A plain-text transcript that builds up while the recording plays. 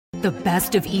The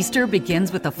best of Easter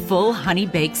begins with a full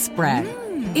honey-baked spread.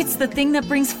 It's the thing that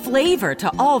brings flavor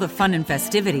to all the fun and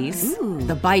festivities.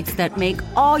 The bites that make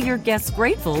all your guests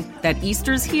grateful that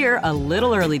Easter's here a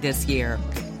little early this year.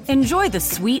 Enjoy the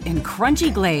sweet and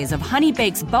crunchy glaze of Honey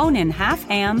Bake's bone-in half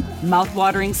ham,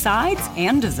 mouth-watering sides,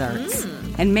 and desserts.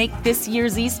 And make this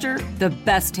year's Easter the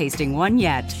best-tasting one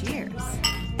yet. Cheers.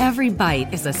 Every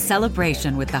bite is a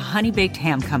celebration with the Honey Baked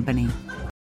Ham Company.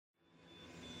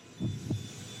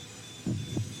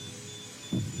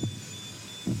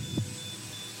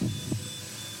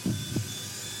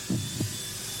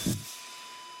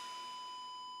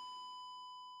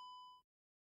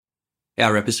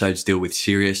 Our episodes deal with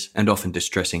serious and often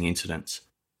distressing incidents.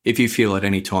 If you feel at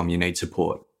any time you need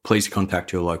support, please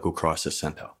contact your local crisis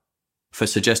centre. For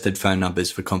suggested phone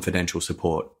numbers for confidential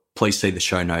support, please see the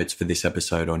show notes for this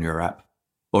episode on your app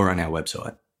or on our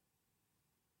website.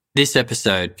 This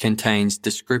episode contains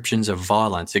descriptions of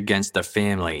violence against the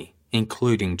family,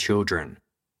 including children.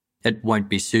 It won't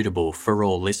be suitable for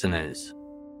all listeners.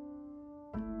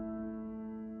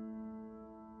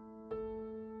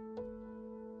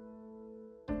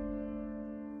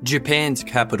 Japan's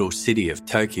capital city of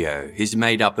Tokyo is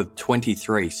made up of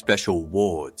 23 special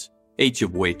wards, each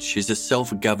of which is a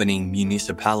self-governing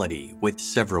municipality with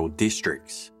several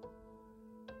districts.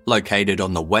 Located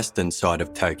on the western side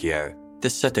of Tokyo, the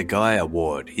Setagaya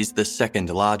ward is the second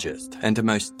largest and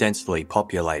most densely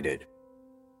populated.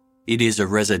 It is a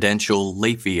residential,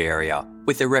 leafy area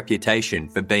with a reputation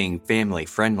for being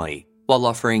family-friendly while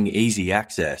offering easy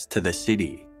access to the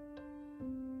city.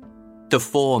 The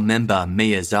 4-member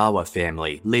Miyazawa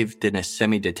family lived in a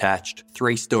semi-detached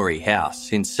 3-storey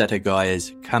house in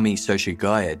Setagaya's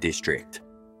Kamisoshigaya district.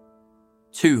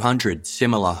 200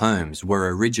 similar homes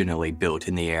were originally built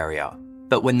in the area,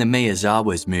 but when the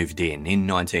Miyazawas moved in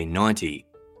 1990,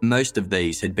 most of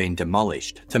these had been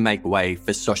demolished to make way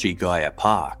for Soshigaya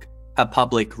Park, a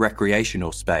public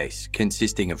recreational space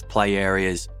consisting of play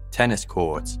areas, tennis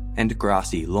courts, and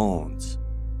grassy lawns.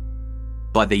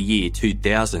 By the year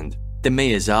 2000, the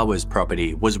Miyazawa's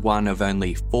property was one of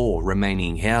only 4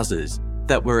 remaining houses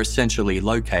that were essentially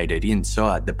located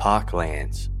inside the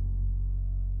parklands.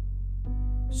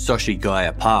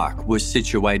 Soshigaya Park was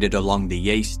situated along the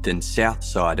east and south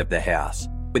side of the house,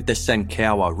 with the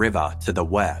Senkawa River to the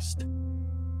west.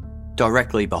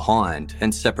 Directly behind,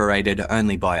 and separated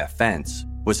only by a fence,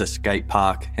 was a skate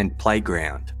park and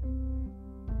playground.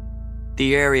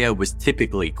 The area was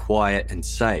typically quiet and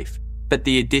safe, but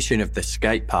the addition of the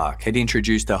skate park had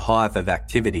introduced a hive of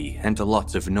activity and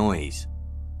lots of noise.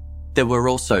 There were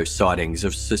also sightings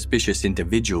of suspicious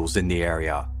individuals in the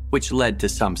area, which led to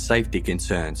some safety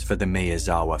concerns for the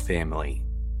Miyazawa family.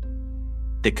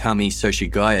 The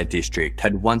Kamisoshigaya district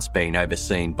had once been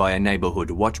overseen by a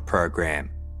neighbourhood watch program,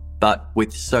 but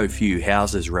with so few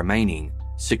houses remaining,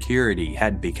 security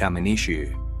had become an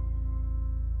issue.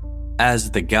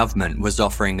 As the government was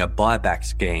offering a buyback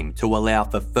scheme to allow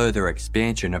for further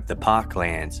expansion of the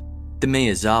parklands, the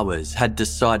Miyazawas had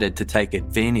decided to take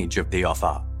advantage of the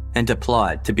offer and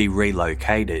applied to be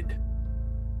relocated.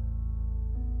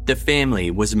 The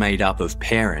family was made up of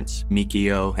parents,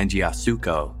 Mikio and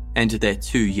Yasuko, and their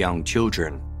 2 young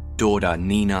children, daughter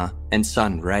Nina and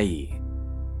son Rei.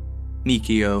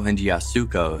 Mikio and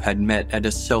Yasuko had met at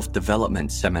a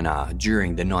self-development seminar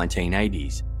during the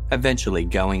 1980s, eventually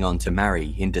going on to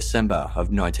marry in December of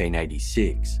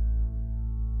 1986.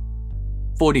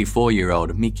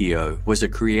 44-year-old Mikio was a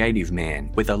creative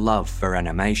man with a love for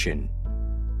animation.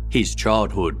 His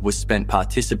childhood was spent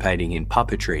participating in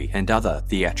puppetry and other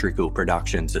theatrical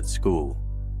productions at school.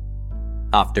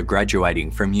 After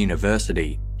graduating from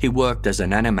university, he worked as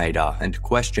an animator and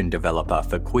question developer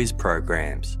for quiz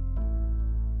programs.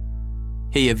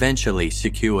 He eventually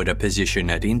secured a position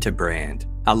at Interbrand,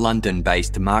 a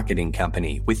London-based marketing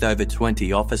company with over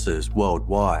 20 offices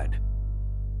worldwide.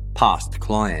 Past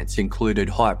clients included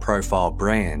high-profile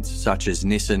brands such as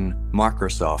Nissan,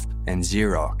 Microsoft, and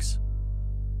Xerox.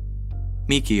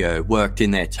 Mikio worked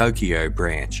in their Tokyo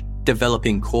branch,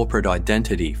 developing corporate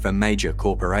identity for major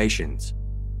corporations.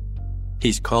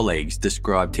 His colleagues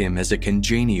described him as a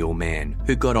congenial man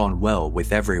who got on well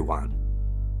with everyone.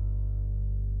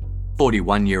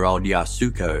 41-year-old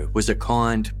Yasuko was a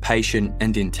kind, patient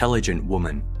and intelligent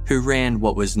woman who ran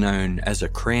what was known as a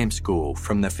cram school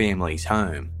from the family's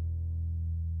home.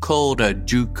 Called a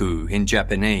juku in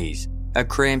Japanese, a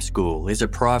cram school is a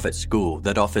private school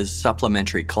that offers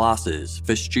supplementary classes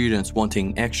for students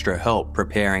wanting extra help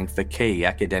preparing for key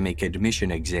academic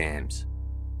admission exams.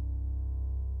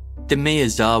 The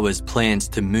Miyazawa's plans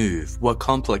to move were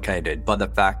complicated by the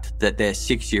fact that their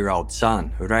 6-year-old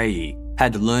son, Rei,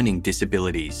 had learning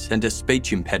disabilities and a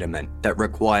speech impediment that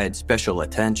required special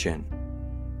attention.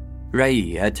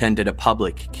 Rei attended a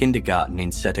public kindergarten in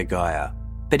Setagaya,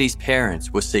 but his parents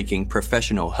were seeking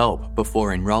professional help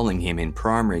before enrolling him in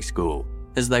primary school,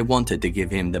 as they wanted to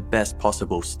give him the best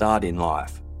possible start in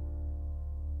life.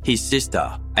 His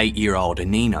sister, 8-year-old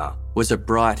Nina, was a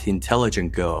bright,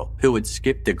 intelligent girl who had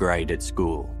skipped a grade at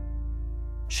school.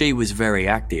 She was very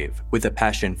active, with a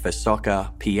passion for soccer,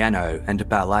 piano, and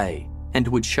ballet, and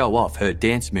would show off her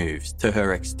dance moves to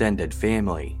her extended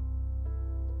family.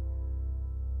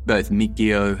 Both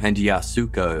Mikio and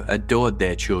Yasuko adored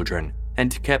their children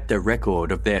and kept a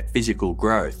record of their physical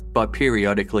growth by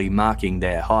periodically marking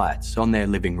their heights on their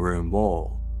living room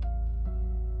wall.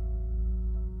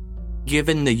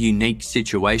 Given the unique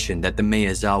situation that the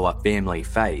Miyazawa family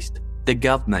faced, the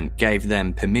government gave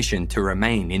them permission to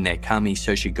remain in their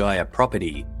Kami-Soshigaya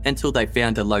property until they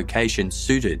found a location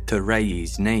suited to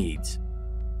Rei's needs.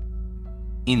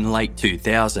 In late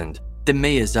 2000, the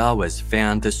Miyazawas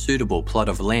found a suitable plot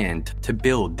of land to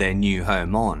build their new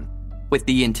home on, with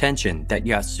the intention that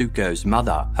Yasuko's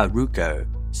mother, Haruko,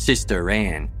 sister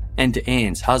Anne, and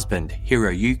Anne's husband,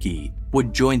 Hiroyuki,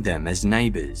 would join them as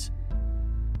neighbours.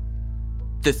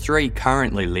 The three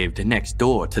currently lived next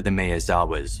door to the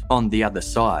Miyazawas on the other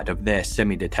side of their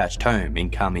semi-detached home in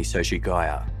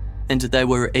Kami-Soshigaya, and they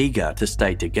were eager to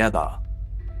stay together.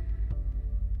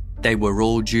 They were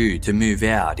all due to move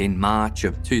out in March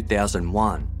of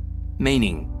 2001,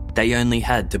 meaning they only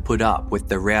had to put up with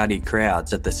the rowdy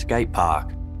crowds at the skate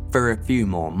park for a few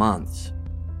more months.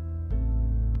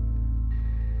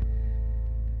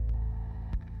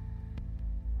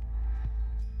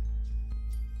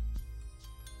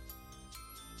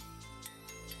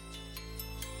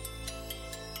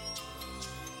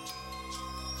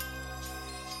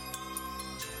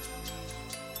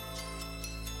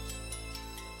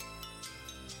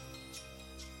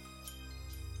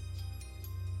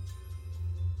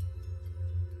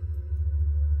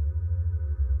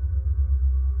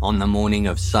 On the morning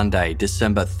of Sunday,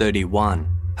 December 31,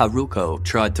 Haruko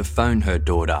tried to phone her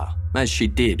daughter, as she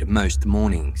did most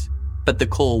mornings, but the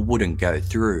call wouldn't go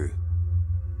through.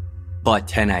 By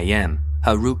 10 a.m,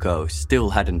 Haruko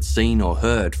still hadn't seen or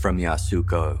heard from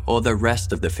Yasuko or the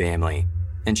rest of the family,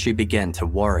 and she began to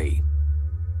worry.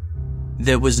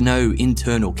 There was no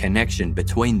internal connection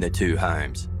between the two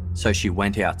homes, so she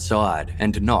went outside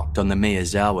and knocked on the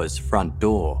Miyazawa's front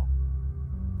door.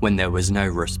 When there was no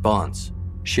response,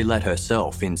 she let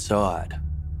herself inside.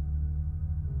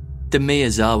 The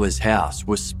Miyazawa's house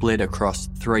was split across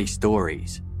 3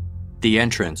 stories. The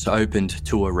entrance opened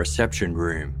to a reception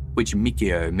room, which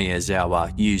Mikio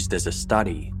Miyazawa used as a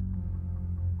study.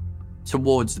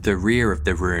 Towards the rear of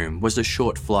the room was a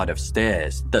short flight of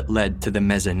stairs that led to the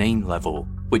mezzanine level,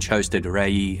 which hosted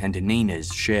Rei and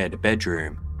Nina's shared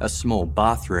bedroom, a small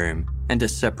bathroom, and a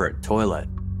separate toilet.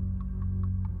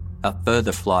 A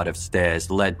further flight of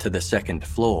stairs led to the 2nd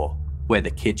floor, where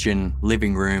the kitchen,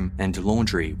 living room, and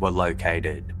laundry were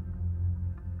located.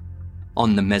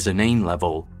 On the mezzanine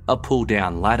level, a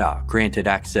pull-down ladder granted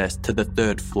access to the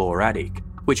 3rd floor attic,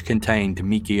 which contained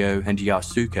Mikio and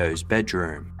Yasuko's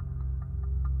bedroom.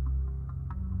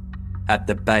 At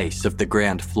the base of the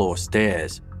ground floor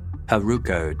stairs,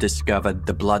 Haruko discovered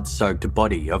the blood-soaked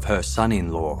body of her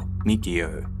son-in-law,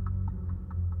 Mikio.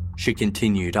 She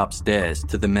continued upstairs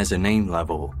to the mezzanine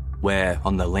level, where,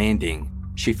 on the landing,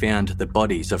 she found the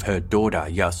bodies of her daughter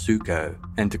Yasuko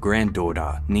and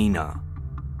granddaughter Nina.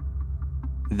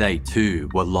 They too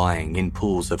were lying in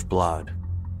pools of blood.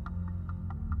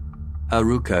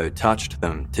 Haruko touched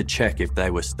them to check if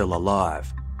they were still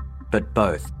alive, but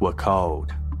both were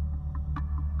cold.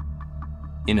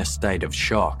 In a state of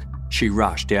shock, she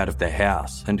rushed out of the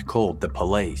house and called the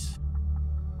police.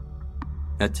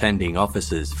 Attending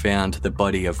officers found the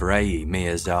body of Rei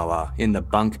Miyazawa in the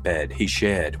bunk bed he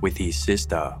shared with his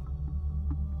sister.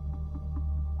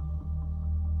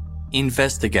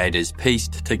 Investigators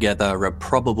pieced together a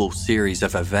probable series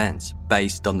of events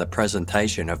based on the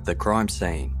presentation of the crime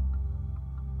scene.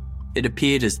 It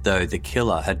appeared as though the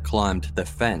killer had climbed the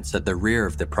fence at the rear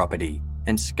of the property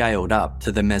and scaled up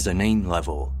to the mezzanine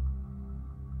level.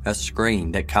 A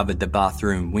screen that covered the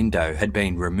bathroom window had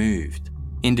been removed,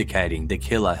 indicating the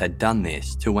killer had done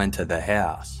this to enter the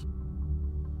house.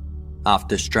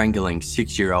 After strangling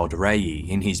 6-year-old Rei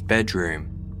in his bedroom,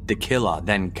 the killer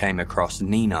then came across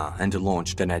Nina and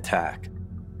launched an attack.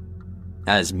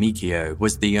 As Mikio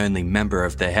was the only member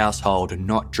of the household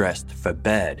not dressed for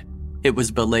bed, it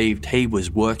was believed he was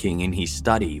working in his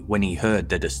study when he heard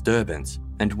the disturbance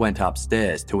and went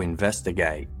upstairs to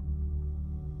investigate.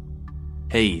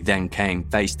 He then came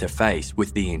face to face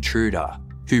with the intruder,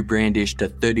 who brandished a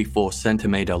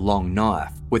 34cm long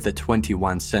knife with a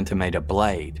 21cm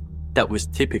blade that was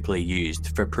typically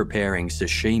used for preparing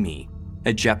sashimi,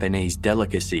 a Japanese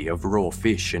delicacy of raw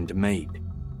fish and meat.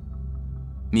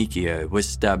 Mikio was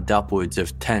stabbed upwards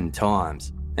of 10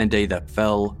 times and either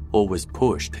fell or was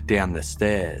pushed down the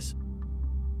stairs.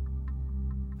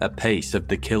 A piece of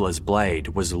the killer's blade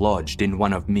was lodged in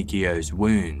one of Mikio's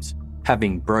wounds,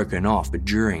 having broken off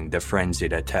during the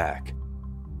frenzied attack.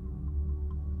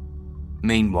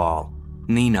 Meanwhile,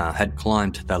 Nina had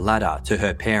climbed the ladder to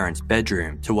her parents'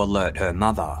 bedroom to alert her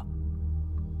mother.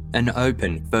 An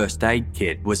open first aid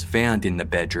kit was found in the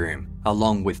bedroom,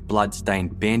 along with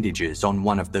blood-stained bandages on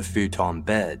one of the futon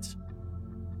beds.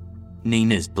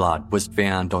 Nina's blood was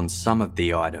found on some of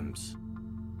the items.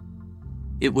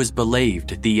 It was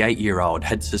believed the 8-year-old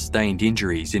had sustained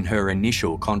injuries in her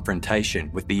initial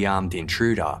confrontation with the armed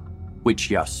intruder, which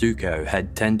Yasuko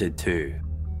had tended to.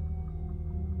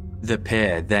 The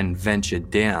pair then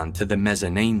ventured down to the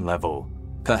mezzanine level,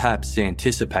 perhaps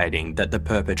anticipating that the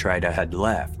perpetrator had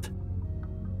left.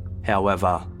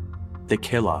 However, the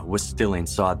killer was still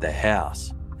inside the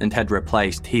house and had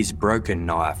replaced his broken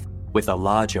knife with a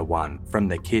larger one from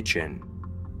the kitchen.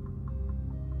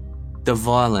 The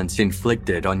violence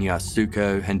inflicted on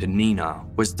Yasuko and Nina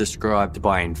was described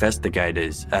by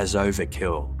investigators as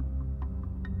overkill.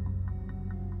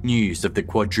 News of the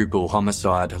quadruple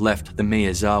homicide left the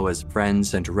Miyazawa's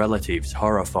friends and relatives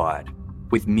horrified,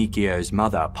 with Mikio's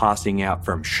mother passing out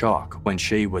from shock when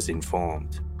she was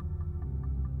informed.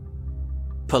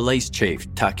 Police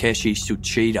Chief Takeshi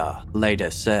Tsuchida later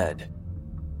said,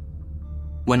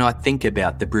 "When I think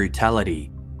about the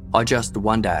brutality, I just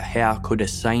wonder how could a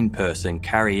sane person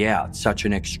carry out such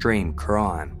an extreme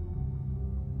crime.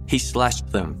 He slashed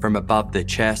them from above the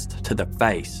chest to the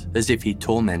face as if he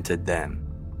tormented them.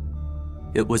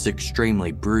 It was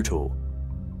extremely brutal,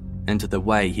 and the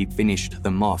way he finished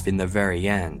them off in the very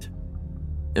end,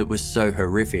 it was so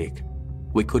horrific,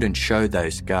 we couldn't show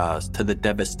those scars to the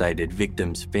devastated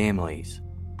victims' families.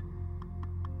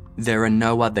 There are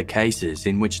no other cases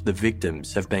in which the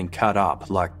victims have been cut up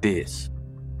like this."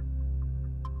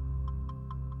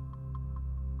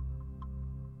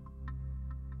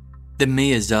 The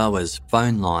Miyazawa's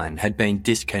phone line had been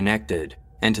disconnected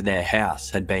and their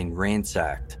house had been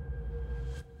ransacked.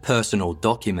 Personal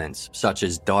documents such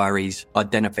as diaries,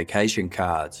 identification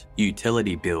cards,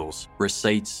 utility bills,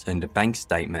 receipts and bank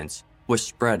statements were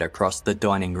spread across the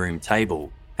dining room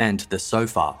table and the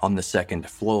sofa on the second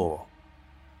floor.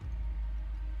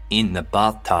 In the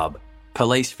bathtub,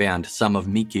 police found some of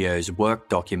Mikio's work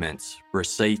documents,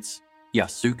 receipts,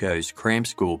 Yasuko's cram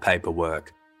school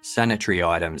paperwork, sanitary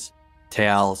items,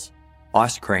 towels,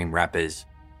 ice cream wrappers,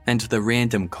 and the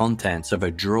random contents of a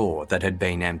drawer that had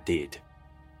been emptied.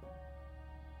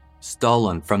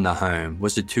 Stolen from the home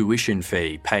was a tuition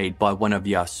fee paid by one of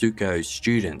Yasuko's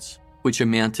students, which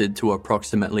amounted to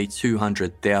approximately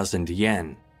 200,000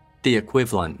 yen, the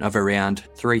equivalent of around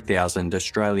 3,000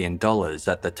 Australian dollars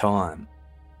at the time.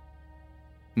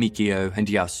 Mikio and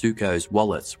Yasuko's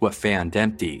wallets were found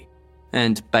empty,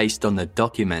 and based on the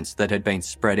documents that had been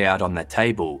spread out on the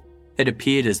table, it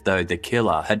appeared as though the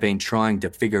killer had been trying to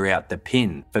figure out the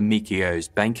PIN for Mikio's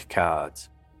bank cards.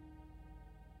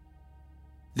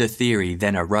 The theory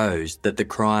then arose that the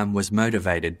crime was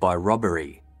motivated by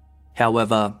robbery.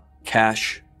 However,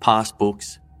 cash,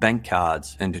 passbooks, bank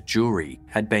cards and jewellery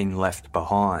had been left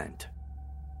behind.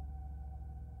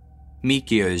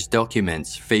 Mikio's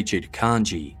documents featured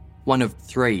kanji, one of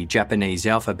 3 Japanese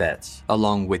alphabets,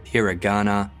 along with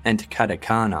hiragana and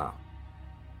katakana.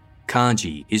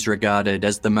 Kanji is regarded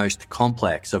as the most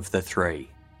complex of the 3.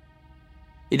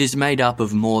 It is made up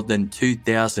of more than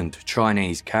 2,000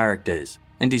 Chinese characters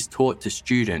and is taught to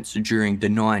students during the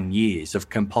 9 years of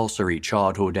compulsory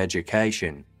childhood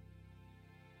education.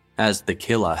 As the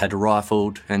killer had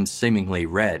rifled and seemingly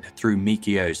read through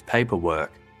Mikio's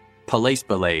paperwork, police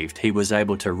believed he was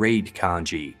able to read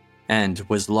kanji and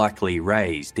was likely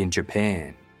raised in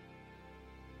Japan.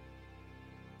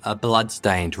 A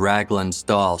blood-stained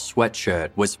raglan-style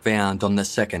sweatshirt was found on the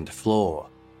second floor.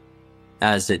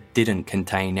 As it didn't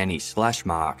contain any slash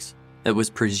marks, it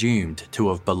was presumed to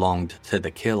have belonged to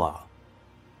the killer.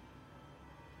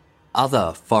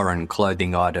 Other foreign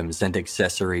clothing items and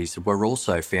accessories were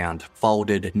also found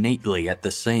folded neatly at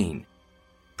the scene,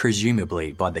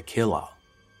 presumably by the killer.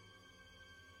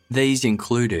 These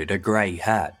included a grey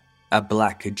hat, a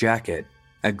black jacket,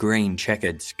 a green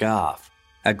checkered scarf,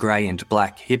 a grey and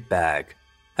black hip bag,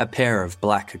 a pair of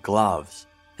black gloves,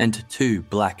 and 2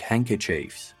 black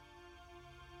handkerchiefs.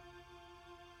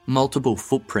 Multiple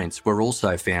footprints were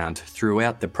also found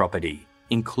throughout the property,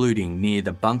 including near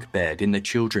the bunk bed in the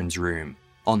children's room,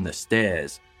 on the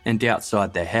stairs, and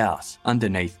outside the house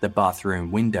underneath the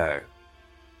bathroom window.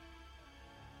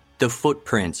 The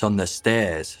footprints on the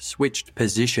stairs switched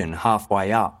position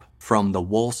halfway up from the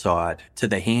wall side to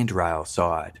the handrail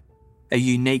side, a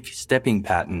unique stepping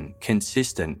pattern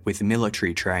consistent with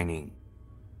military training.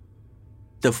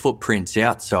 The footprints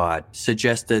outside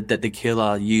suggested that the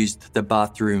killer used the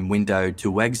bathroom window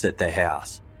to exit the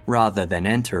house rather than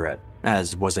enter it,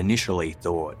 as was initially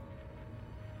thought.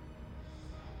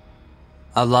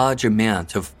 A large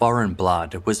amount of foreign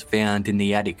blood was found in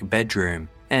the attic bedroom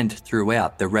and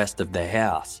throughout the rest of the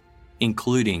house,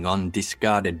 including on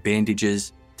discarded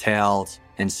bandages, towels,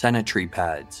 and sanitary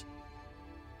pads.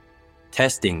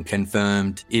 Testing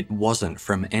confirmed it wasn't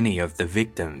from any of the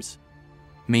victims,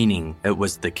 meaning it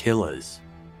was the killer's.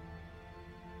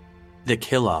 The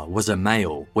killer was a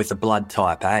male with a blood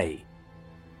type A.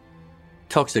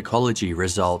 Toxicology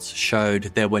results showed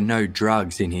there were no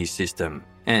drugs in his system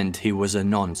and he was a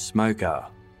non-smoker.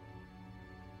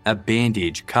 A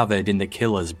bandage covered in the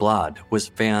killer's blood was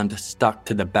found stuck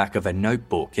to the back of a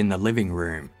notebook in the living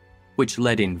room, which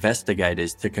led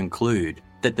investigators to conclude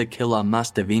that the killer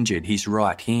must have injured his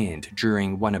right hand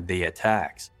during one of the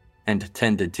attacks and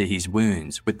tended to his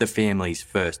wounds with the family's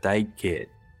first aid kit.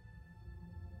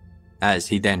 As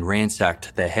he then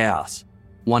ransacked the house,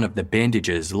 one of the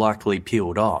bandages likely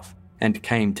peeled off and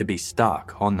came to be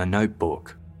stuck on the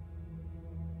notebook.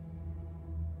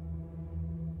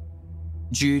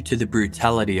 Due to the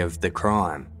brutality of the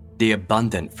crime, the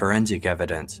abundant forensic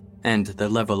evidence, and the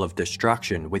level of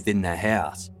destruction within the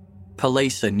house,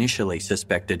 police initially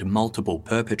suspected multiple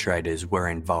perpetrators were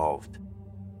involved.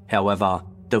 However,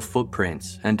 the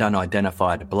footprints and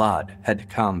unidentified blood had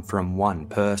come from one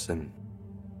person.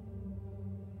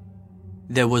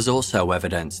 There was also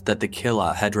evidence that the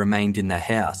killer had remained in the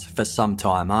house for some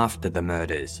time after the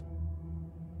murders.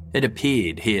 It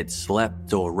appeared he had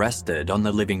slept or rested on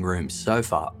the living room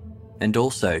sofa and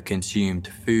also consumed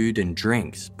food and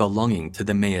drinks belonging to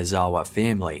the Miyazawa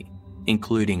family,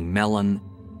 including melon,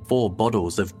 4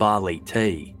 bottles of barley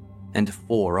tea, and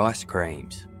 4 ice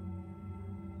creams.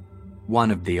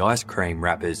 One of the ice cream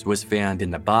wrappers was found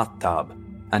in the bathtub,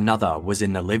 another was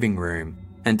in the living room,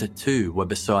 and 2 were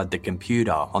beside the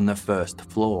computer on the first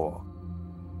floor.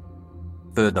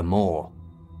 Furthermore,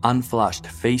 unflushed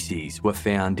feces were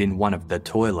found in one of the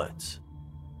toilets.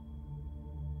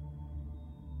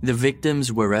 The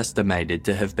victims were estimated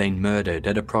to have been murdered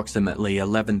at approximately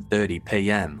 11:30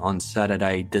 p.m. on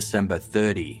Saturday, December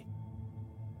 30.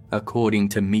 According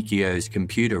to Mikio's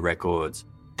computer records,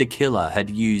 the killer had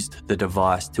used the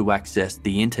device to access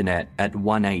the internet at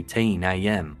 1:18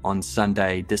 a.m. on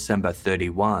Sunday, December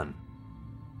 31.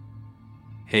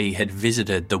 He had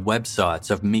visited the websites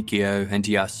of Mikio and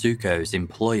Yasuko's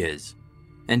employers,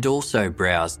 and also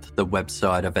browsed the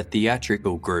website of a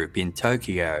theatrical group in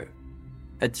Tokyo,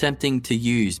 attempting to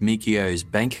use Mikio's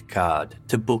bank card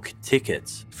to book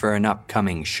tickets for an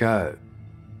upcoming show.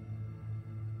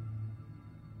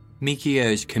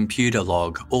 Mikio's computer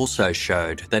log also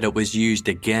showed that it was used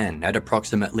again at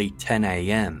approximately 10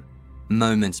 a.m,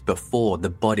 moments before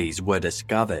the bodies were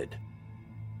discovered.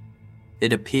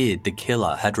 It appeared the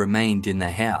killer had remained in the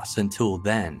house until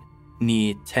then,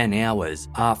 near 10 hours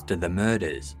after the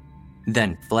murders,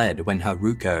 then fled when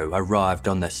Haruko arrived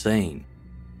on the scene.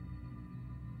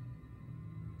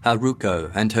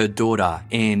 Haruko and her daughter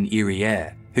Anne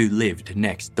Irie, who lived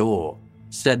next door,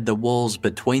 said the walls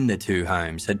between the 2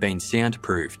 homes had been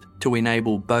soundproofed to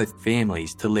enable both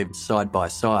families to live side by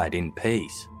side in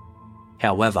peace.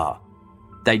 However,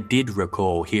 they did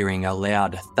recall hearing a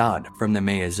loud thud from the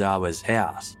Miyazawa's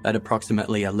house at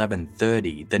approximately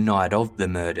 11:30 the night of the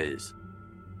murders.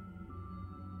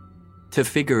 To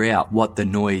figure out what the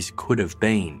noise could have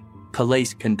been,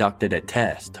 police conducted a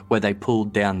test where they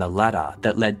pulled down the ladder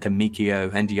that led to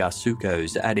Mikio and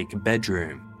Yasuko's attic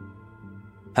bedroom.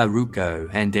 Haruko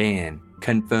and Anne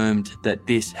confirmed that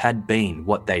this had been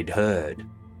what they'd heard.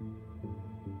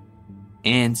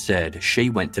 Anne said she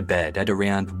went to bed at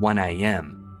around 1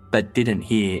 a.m, but didn't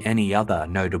hear any other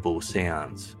notable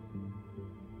sounds.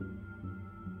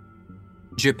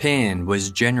 Japan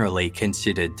was generally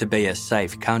considered to be a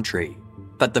safe country,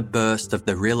 but the burst of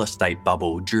the real estate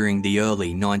bubble during the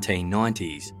early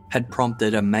 1990s had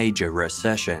prompted a major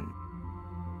recession.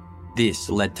 This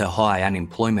led to high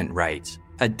unemployment rates,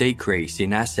 a decrease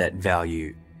in asset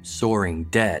value, soaring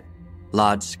debt,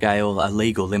 large-scale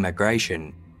illegal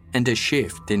immigration, and a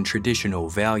shift in traditional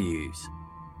values.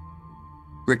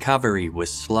 Recovery was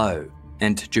slow,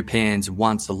 and Japan's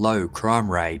once low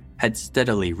crime rate had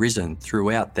steadily risen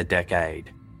throughout the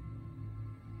decade.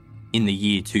 In the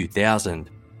year 2000,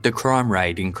 the crime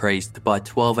rate increased by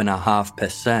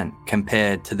 12.5%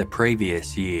 compared to the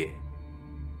previous year.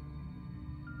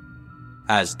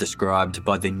 As described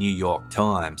by the New York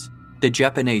Times, the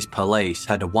Japanese police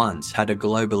had once had a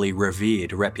globally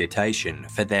revered reputation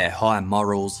for their high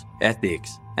morals,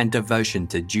 ethics, and devotion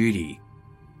to duty.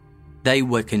 They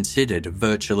were considered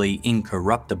virtually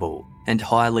incorruptible and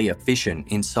highly efficient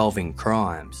in solving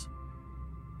crimes.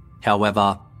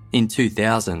 However, in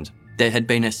 2000, there had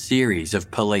been a series of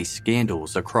police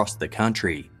scandals across the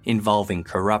country involving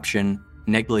corruption,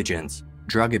 negligence,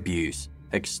 drug abuse,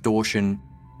 extortion,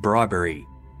 bribery,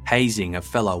 hazing of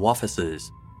fellow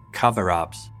officers,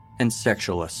 cover-ups, and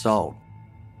sexual assault.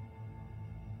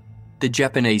 The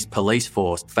Japanese police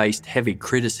force faced heavy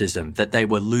criticism that they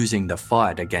were losing the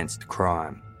fight against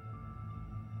crime.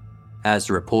 As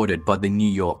reported by the New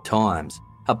York Times,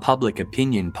 a public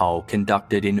opinion poll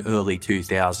conducted in early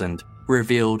 2000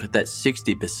 revealed that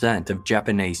 60% of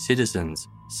Japanese citizens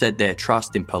said their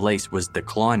trust in police was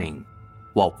declining,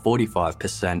 while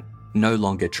 45% no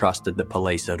longer trusted the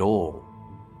police at all.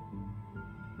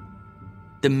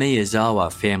 The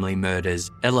Miyazawa family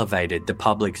murders elevated the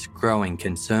public's growing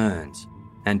concerns,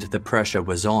 and the pressure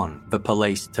was on for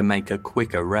police to make a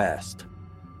quick arrest.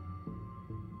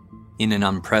 In an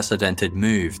unprecedented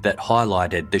move that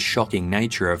highlighted the shocking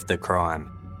nature of the crime,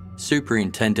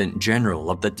 Superintendent General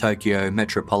of the Tokyo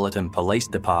Metropolitan Police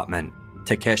Department,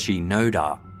 Takeshi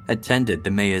Noda, attended the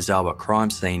Miyazawa crime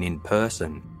scene in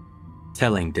person,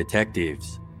 telling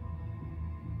detectives,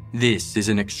 "This is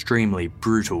an extremely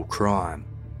brutal crime.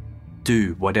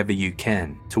 Do whatever you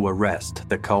can to arrest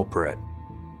the culprit."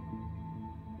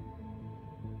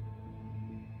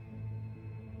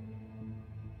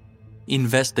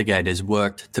 Investigators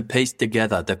worked to piece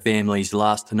together the family's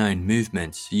last known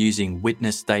movements using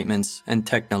witness statements and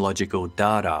technological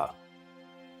data.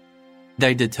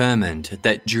 They determined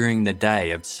that during the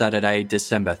day of Saturday,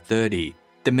 December 30,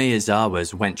 the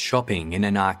Miyazawas went shopping in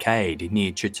an arcade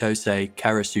near Chitose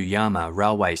Karasuyama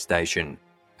railway station,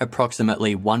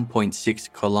 approximately 1.6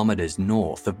 kilometres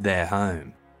north of their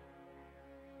home.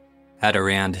 At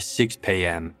around 6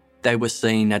 p.m, they were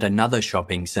seen at another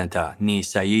shopping centre near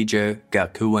Seijo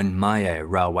Gakuen Mae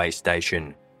railway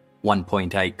station,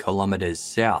 1.8 kilometres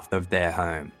south of their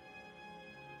home.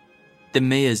 The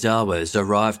Miyazawas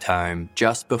arrived home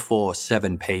just before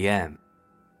 7 p.m.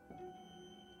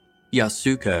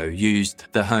 Yasuko used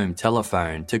the home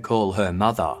telephone to call her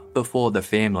mother before the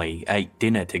family ate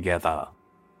dinner together.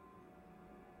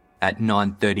 At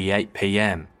 9:38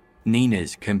 p.m,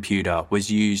 Nina's computer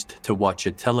was used to watch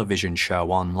a television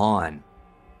show online,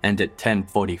 and at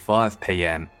 10:45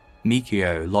 p.m,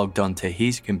 Mikio logged onto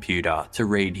his computer to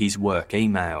read his work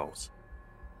emails.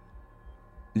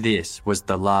 This was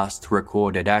the last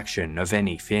recorded action of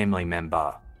any family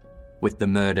member, with the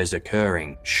murders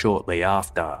occurring shortly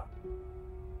after.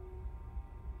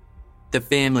 The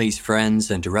family's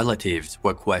friends and relatives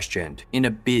were questioned in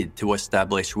a bid to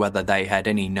establish whether they had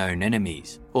any known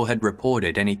enemies or had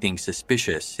reported anything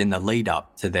suspicious in the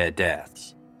lead-up to their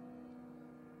deaths.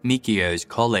 Mikio's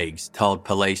colleagues told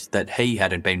police that he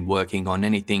hadn't been working on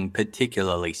anything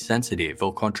particularly sensitive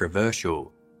or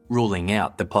controversial, ruling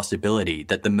out the possibility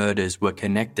that the murders were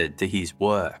connected to his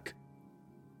work.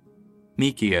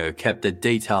 Mikio kept a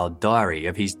detailed diary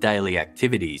of his daily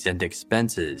activities and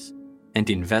expenses, and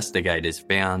investigators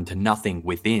found nothing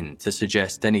within to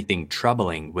suggest anything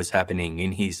troubling was happening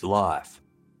in his life.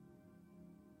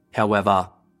 However,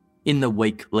 in the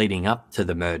week leading up to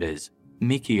the murders,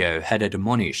 Mikio had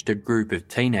admonished a group of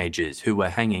teenagers who were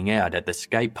hanging out at the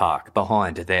skate park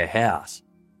behind their house,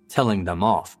 telling them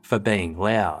off for being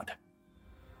loud.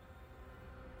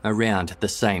 Around the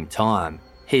same time,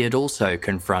 he had also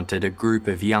confronted a group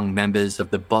of young members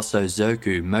of the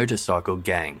Bosozoku motorcycle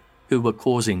gang who were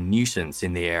causing nuisance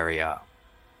in the area.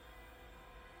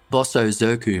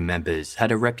 Bosozoku members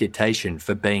had a reputation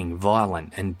for being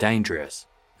violent and dangerous,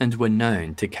 and were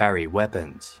known to carry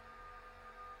weapons.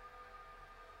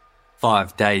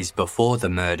 5 days before the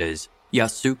murders,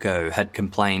 Yasuko had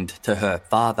complained to her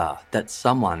father that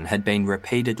someone had been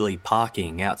repeatedly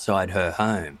parking outside her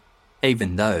home,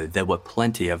 even though there were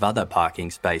plenty of other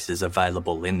parking spaces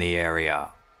available in the area.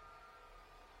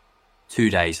 2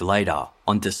 days later,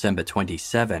 on December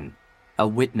 27, a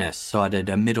witness sighted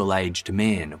a middle-aged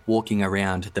man walking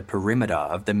around the perimeter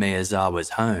of the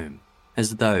Miyazawa's home,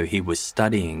 as though he was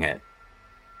studying it.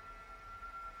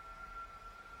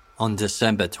 On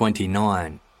December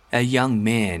 29, a young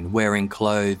man wearing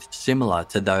clothes similar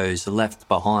to those left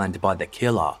behind by the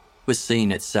killer was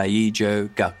seen at Seijo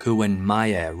Gakuen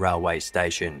Maya railway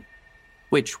station,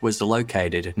 which was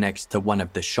located next to one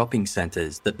of the shopping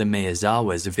centres that the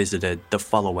Miyazawas visited the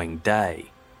following day.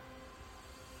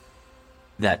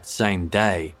 That same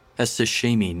day, a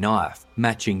sashimi knife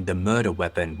matching the murder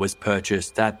weapon was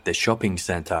purchased at the shopping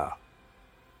centre.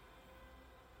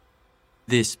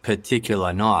 This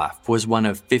particular knife was one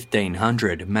of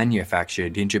 1,500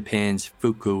 manufactured in Japan's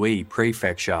Fukui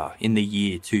prefecture in the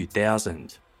year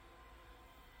 2000.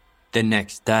 The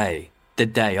next day, the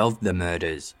day of the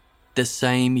murders, the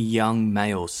same young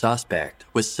male suspect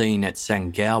was seen at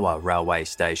Sangawa railway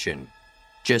station,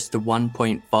 just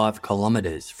 1.5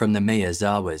 kilometres from the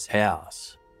Miyazawa's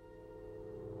house.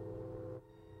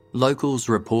 Locals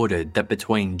reported that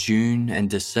between June and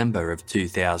December of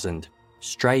 2000,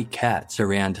 stray cats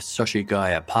around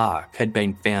Soshigaya Park had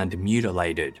been found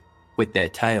mutilated, with their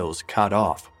tails cut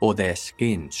off or their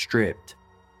skin stripped.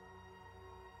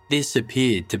 This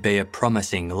appeared to be a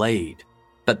promising lead,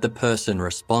 but the person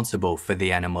responsible for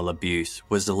the animal abuse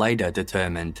was later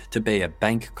determined to be a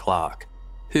bank clerk,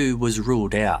 who was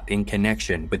ruled out in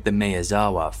connection with the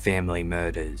Miyazawa family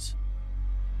murders.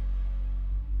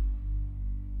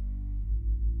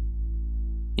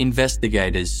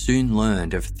 Investigators soon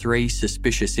learned of 3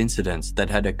 suspicious incidents that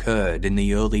had occurred in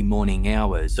the early morning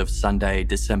hours of Sunday,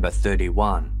 December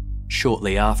 31,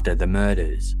 shortly after the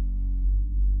murders.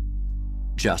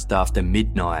 Just after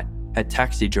midnight, a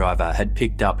taxi driver had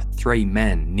picked up 3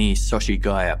 men near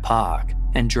Soshigaya Park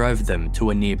and drove them to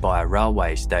a nearby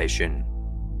railway station.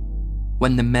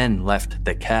 When the men left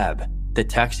the cab, the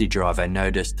taxi driver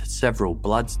noticed several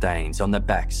bloodstains on the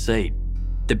back seat,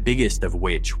 the biggest of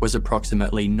which was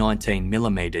approximately 19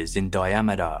 millimetres in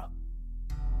diameter.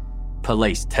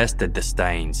 Police tested the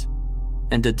stains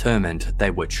and determined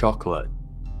they were chocolate.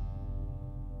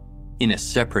 In a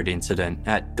separate incident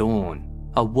at dawn,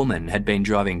 a woman had been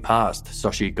driving past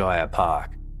Soshigaya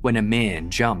Park when a man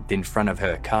jumped in front of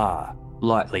her car,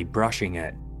 lightly brushing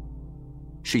it.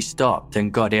 She stopped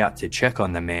and got out to check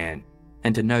on the man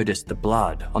and noticed the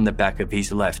blood on the back of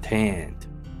his left hand.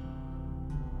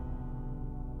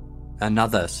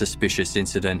 Another suspicious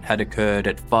incident had occurred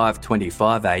at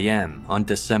 5:25 a.m. on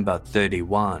December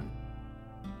 31.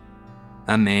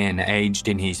 A man aged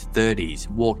in his 30s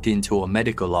walked into a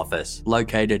medical office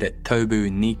located at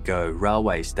Tobu Nikko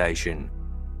railway station,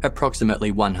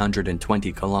 approximately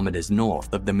 120 kilometres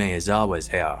north of the Miyazawa's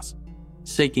house,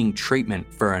 seeking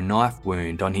treatment for a knife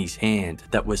wound on his hand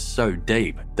that was so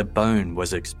deep the bone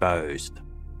was exposed.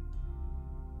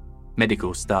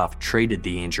 Medical staff treated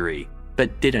the injury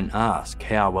but didn't ask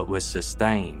how it was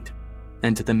sustained,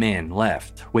 and the man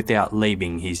left without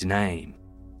leaving his name.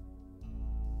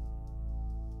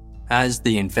 As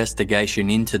the investigation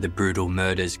into the brutal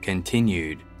murders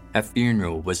continued, a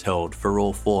funeral was held for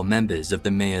all 4 members of the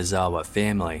Miyazawa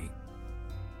family.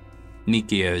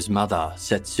 Mikio's mother,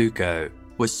 Setsuko,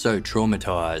 was so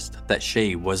traumatised that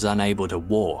she was unable to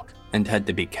walk and had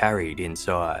to be carried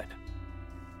inside.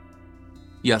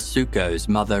 Yasuko's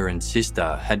mother and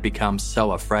sister had become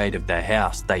so afraid of the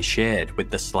house they shared with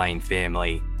the slain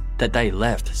family that they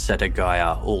left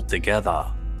Setagaya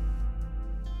altogether.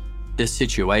 The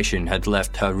situation had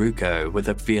left Haruko with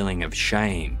a feeling of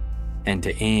shame, and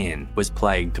Anne was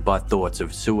plagued by thoughts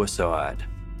of suicide.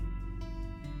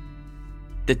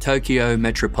 The Tokyo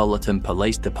Metropolitan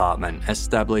Police Department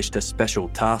established a special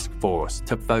task force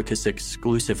to focus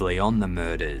exclusively on the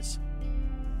murders.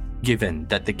 Given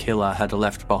that the killer had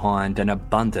left behind an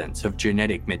abundance of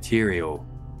genetic material,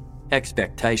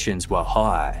 expectations were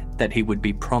high that he would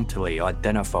be promptly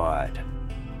identified.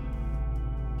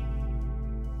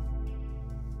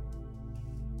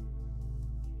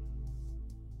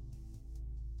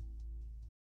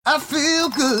 I feel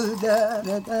good.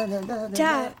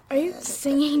 Dad, are you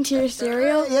singing to your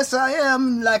cereal? Yes, I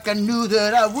am, like I knew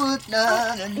that I would.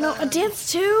 No, a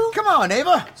dance too? Come on,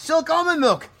 Ava. Silk almond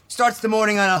milk starts the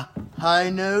morning on a high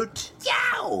note.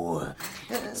 Yow!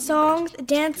 Songs,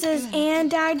 dances,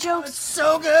 and dad jokes.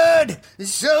 So good.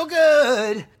 So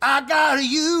good. I got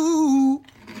you.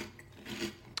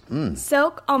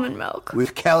 Silk almond milk.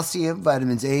 With calcium,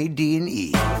 vitamins A, D, and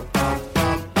E.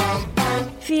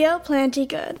 Feel plenty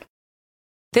good.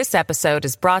 This episode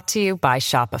is brought to you by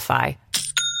Shopify.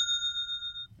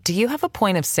 Do you have a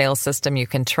point of sale system you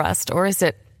can trust, or is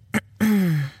it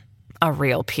a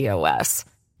real POS?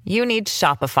 You need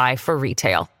Shopify for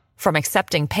retail. From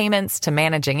accepting payments to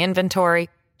managing inventory,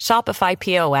 Shopify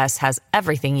POS has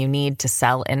everything you need to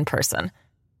sell in person.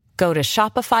 Go to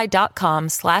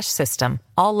shopify.com/system,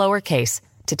 all lowercase,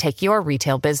 to take your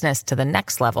retail business to the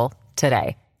next level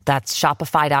today. That's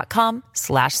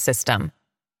shopify.com/system.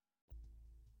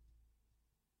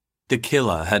 The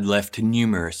killer had left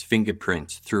numerous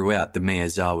fingerprints throughout the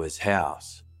Miyazawa's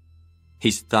house.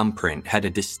 His thumbprint had a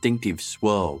distinctive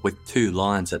swirl with 2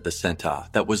 lines at the centre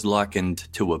that was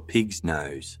likened to a pig's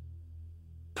nose.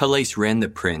 Police ran the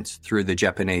prints through the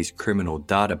Japanese criminal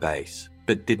database,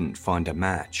 but didn't find a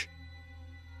match.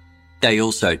 They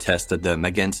also tested them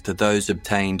against those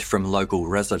obtained from local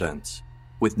residents,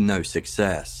 with no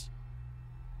success.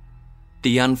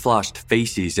 The unflushed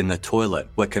feces in the toilet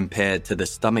were compared to the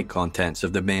stomach contents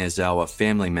of the Miyazawa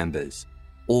family members,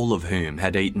 all of whom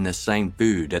had eaten the same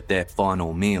food at their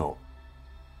final meal.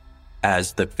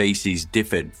 As the feces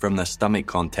differed from the stomach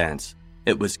contents,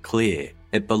 it was clear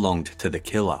it belonged to the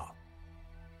killer.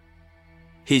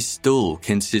 His stool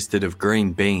consisted of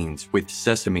green beans with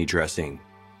sesame dressing.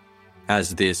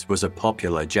 As this was a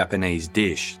popular Japanese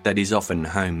dish that is often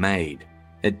homemade,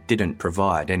 it didn't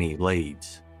provide any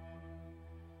leads.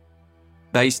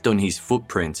 Based on his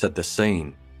footprints at the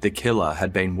scene, the killer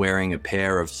had been wearing a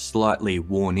pair of slightly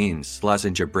worn-in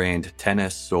Slazenger brand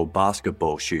tennis or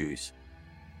basketball shoes.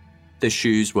 The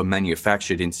shoes were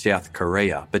manufactured in South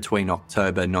Korea between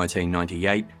October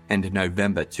 1998 and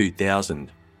November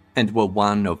 2000 and were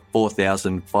one of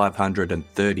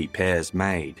 4,530 pairs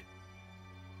made.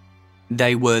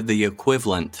 They were the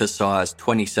equivalent to size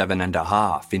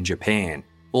 27.5 in Japan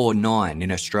or 9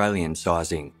 in Australian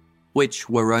sizing, which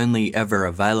were only ever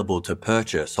available to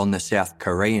purchase on the South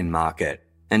Korean market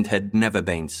and had never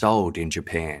been sold in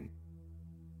Japan.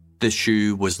 The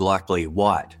shoe was likely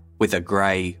white, with a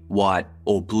grey, white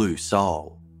or blue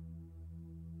sole.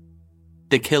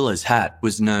 The killer's hat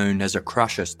was known as a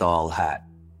crusher-style hat,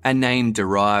 a name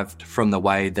derived from the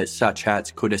way that such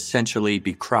hats could essentially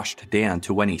be crushed down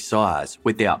to any size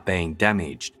without being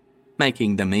damaged,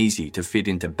 making them easy to fit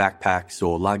into backpacks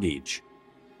or luggage.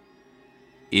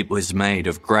 It was made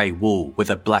of grey wool with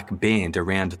a black band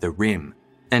around the rim,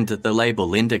 and the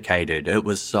label indicated it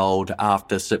was sold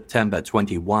after September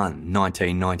 21,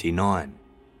 1999.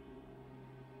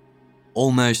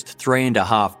 Almost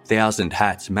 3,500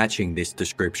 hats matching this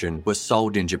description were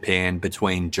sold in Japan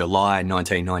between July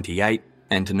 1998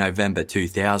 and November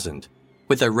 2000,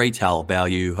 with a retail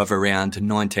value of around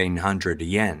 1,900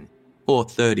 yen, or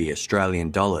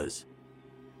 $30.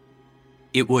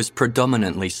 It was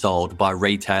predominantly sold by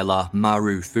retailer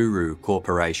Marufuru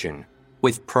Corporation,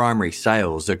 with primary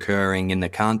sales occurring in the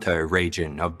Kanto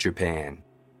region of Japan.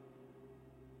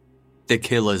 The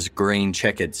killer's green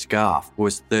checkered scarf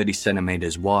was 30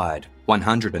 centimetres wide,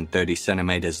 130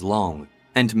 centimetres long,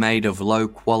 and made of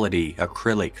low-quality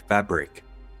acrylic fabric.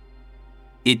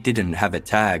 It didn't have a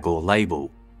tag or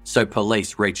label, so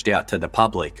police reached out to the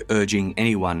public urging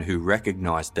anyone who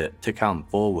recognised it to come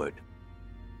forward.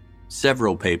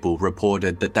 Several people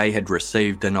reported that they had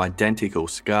received an identical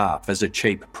scarf as a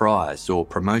cheap prize or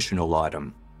promotional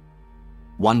item.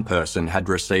 One person had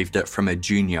received it from a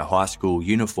junior high school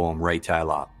uniform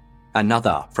retailer,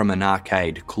 another from an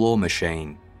arcade claw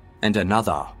machine, and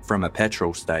another from a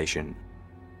petrol station.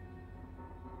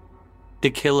 The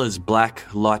killer's black,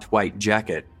 lightweight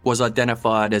jacket was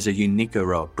identified as a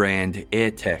Unikura brand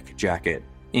AirTech jacket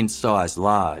in size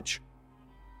large.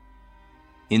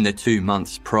 In the 2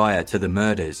 months prior to the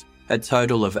murders, a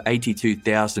total of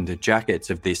 82,000 jackets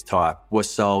of this type were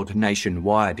sold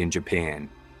nationwide in Japan,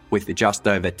 with just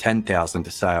over 10,000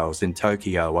 sales in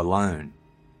Tokyo alone.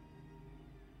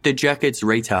 The jackets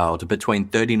retailed between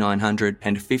 3,900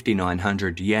 and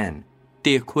 5,900 yen,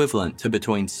 the equivalent to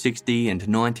between 60 and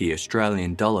 90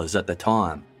 Australian dollars at the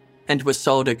time, and were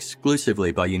sold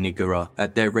exclusively by Unikura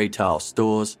at their retail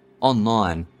stores,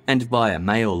 online, and via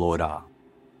mail order.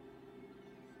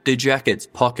 The jacket's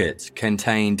pockets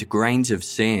contained grains of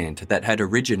sand that had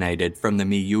originated from the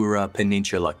Miura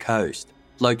Peninsula coast,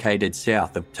 located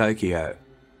south of Tokyo.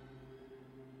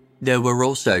 There were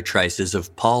also traces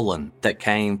of pollen that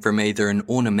came from either an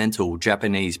ornamental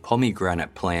Japanese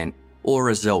pomegranate plant or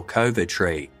a Zelkova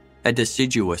tree, a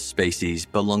deciduous species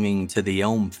belonging to the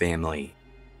elm family.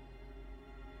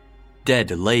 Dead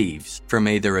leaves from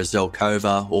either a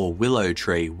Zelkova or willow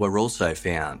tree were also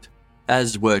found,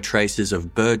 as were traces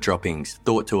of bird droppings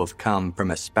thought to have come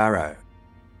from a sparrow.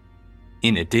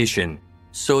 In addition,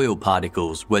 soil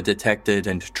particles were detected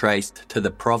and traced to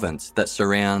the province that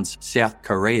surrounds South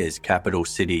Korea's capital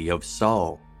city of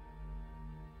Seoul.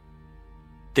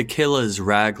 The killer's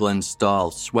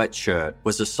raglan-style sweatshirt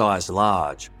was a size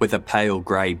large, with a pale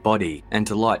grey body and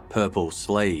light purple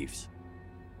sleeves.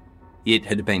 It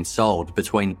had been sold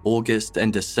between August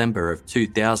and December of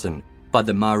 2000 by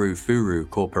the Marufuru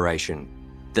Corporation,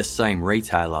 the same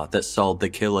retailer that sold the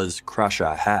killer's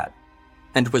crusher hat,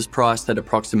 and was priced at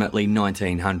approximately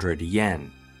 1,900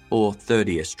 yen, or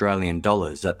 $30 Australian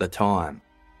at the time.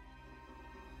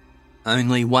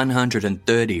 Only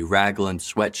 130 raglan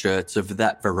sweatshirts of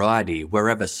that variety were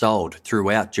ever sold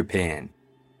throughout Japan.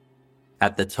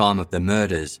 At the time of the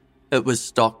murders, it was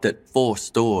stocked at 4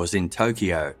 stores in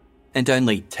Tokyo, and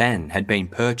only 10 had been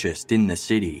purchased in the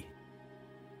city.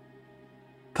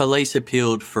 Police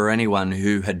appealed for anyone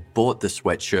who had bought the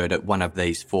sweatshirt at one of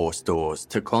these 4 stores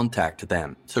to contact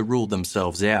them to rule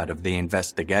themselves out of the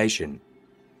investigation,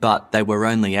 but they were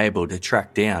only able to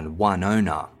track down one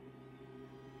owner.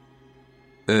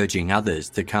 Urging others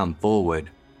to come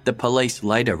forward, the police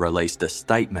later released a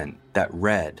statement that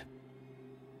read,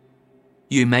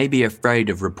 "You may be afraid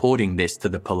of reporting this to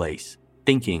the police,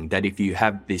 thinking that if you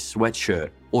have this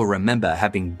sweatshirt or remember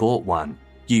having bought one,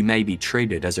 you may be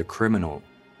treated as a criminal.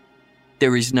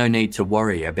 There is no need to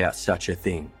worry about such a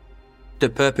thing. The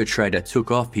perpetrator took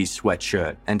off his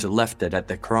sweatshirt and left it at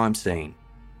the crime scene.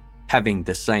 Having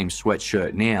the same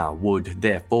sweatshirt now would,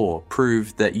 therefore,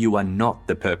 prove that you are not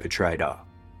the perpetrator.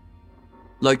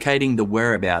 Locating the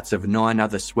whereabouts of 9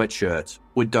 other sweatshirts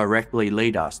would directly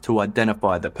lead us to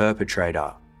identify the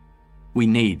perpetrator. We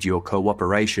need your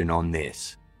cooperation on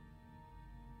this."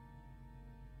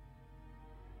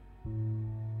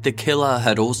 The killer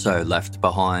had also left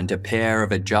behind a pair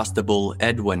of adjustable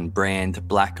Edwin brand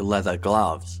black leather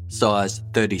gloves, size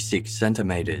 36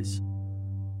 centimetres.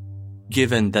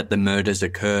 Given that the murders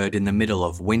occurred in the middle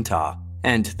of winter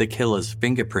and the killer's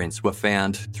fingerprints were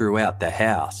found throughout the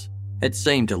house, it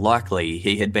seemed likely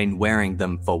he had been wearing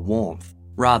them for warmth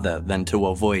rather than to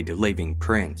avoid leaving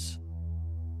prints.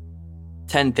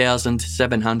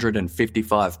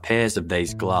 10,755 pairs of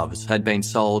these gloves had been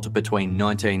sold between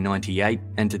 1998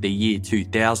 and the year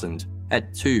 2000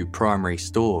 at 2 primary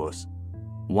stores,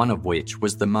 one of which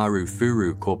was the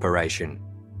Marufuru Corporation,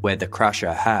 where the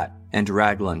Crusher hat and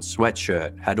raglan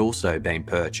sweatshirt had also been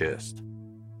purchased.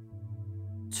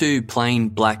 2 plain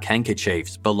black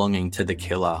handkerchiefs belonging to the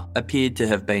killer appeared to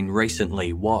have been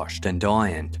recently washed and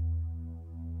ironed.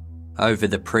 Over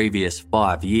the previous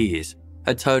 5 years,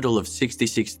 a total of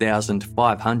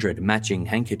 66,500 matching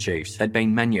handkerchiefs had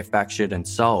been manufactured and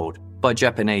sold by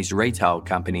Japanese retail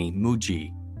company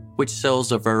Muji, which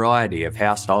sells a variety of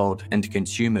household and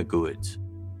consumer goods.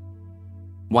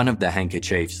 One of the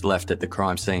handkerchiefs left at the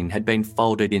crime scene had been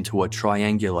folded into a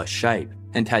triangular shape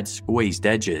and had squeezed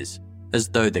edges, as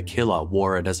though the killer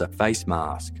wore it as a face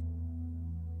mask.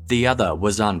 The other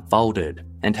was unfolded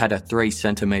and had a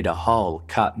 3-centimetre hole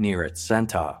cut near its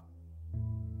centre.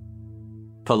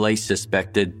 Police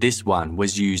suspected this one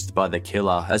was used by the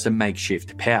killer as a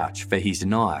makeshift pouch for his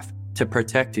knife to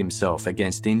protect himself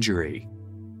against injury.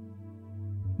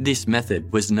 This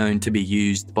method was known to be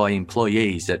used by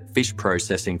employees at fish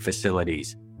processing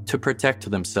facilities to protect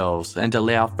themselves and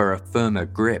allow for a firmer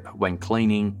grip when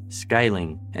cleaning,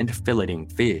 scaling, and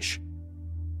filleting fish.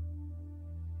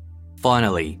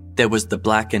 Finally, there was the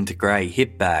black and grey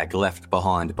hip bag left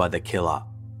behind by the killer,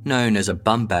 known as a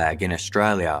bum bag in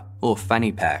Australia or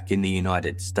fanny pack in the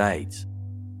United States.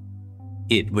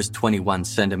 It was 21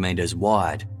 centimetres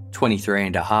wide,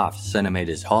 23.5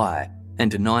 centimetres high,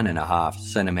 and 9.5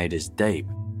 centimetres deep,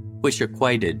 which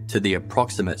equated to the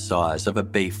approximate size of a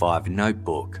B5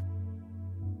 notebook.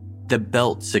 The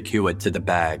belt secured to the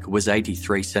bag was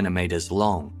 83 centimetres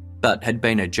long, but had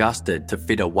been adjusted to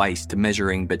fit a waist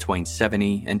measuring between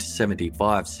 70 and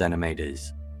 75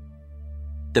 centimetres.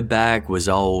 The bag was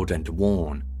old and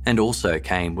worn, and also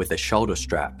came with a shoulder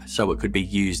strap so it could be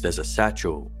used as a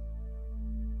satchel.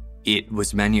 It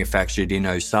was manufactured in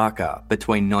Osaka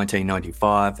between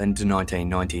 1995 and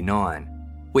 1999,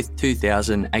 with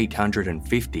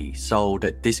 2,850 sold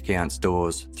at discount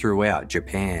stores throughout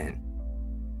Japan.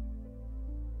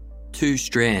 2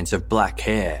 strands of black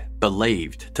hair,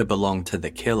 believed to belong to the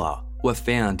killer, were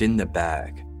found in the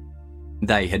bag.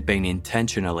 They had been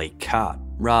intentionally cut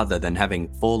rather than having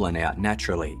fallen out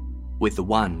naturally, with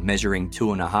one measuring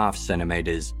 2.5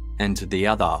 centimetres and the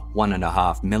other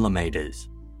 1.5 millimetres.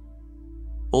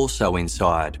 Also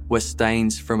inside were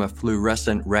stains from a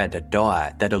fluorescent red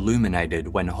dye that illuminated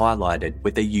when highlighted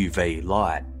with a UV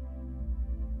light.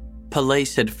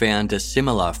 Police had found a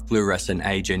similar fluorescent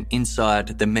agent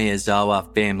inside the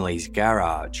Miyazawa family's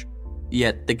garage,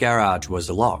 yet the garage was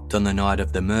locked on the night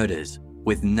of the murders,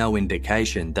 with no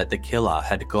indication that the killer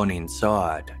had gone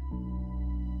inside.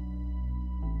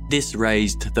 This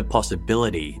raised the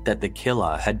possibility that the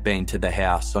killer had been to the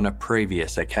house on a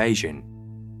previous occasion,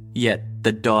 yet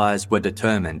the dyes were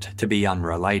determined to be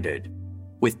unrelated,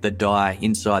 with the dye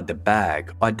inside the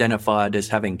bag identified as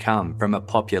having come from a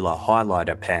popular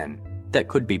highlighter pen that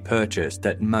could be purchased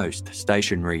at most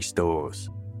stationery stores.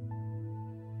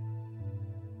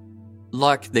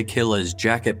 Like the killer's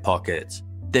jacket pockets,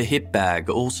 the hip bag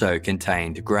also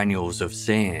contained granules of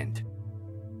sand.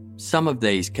 Some of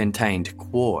these contained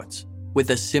quartz, with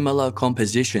a similar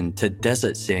composition to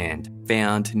desert sand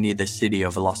found near the city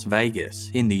of Las Vegas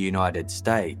in the United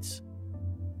States.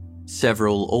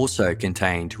 Several also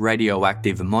contained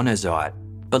radioactive monazite,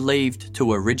 believed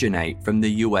to originate from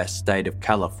the US state of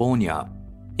California,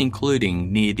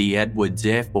 including near the Edwards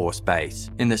Air Force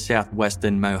Base in the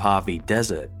southwestern Mojave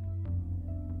Desert.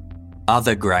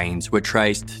 Other grains were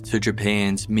traced to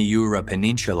Japan's Miura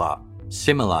Peninsula,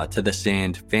 similar to the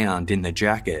sand found in the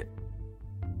jacket.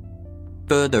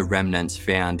 Further remnants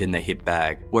found in the hip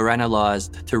bag were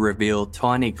analysed to reveal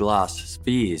tiny glass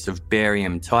spheres of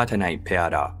barium titanate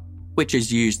powder, which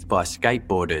is used by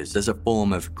skateboarders as a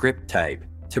form of grip tape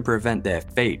to prevent their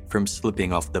feet from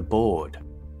slipping off the board.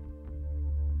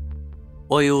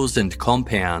 Oils and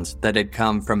compounds that had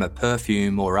come from a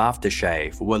perfume or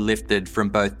aftershave were lifted from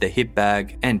both the hip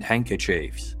bag and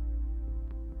handkerchiefs.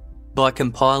 By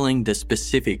compiling the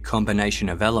specific combination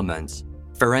of elements,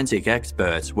 forensic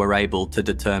experts were able to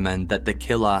determine that the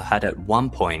killer had at one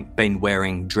point been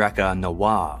wearing Draca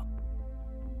Noir.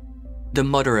 The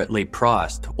moderately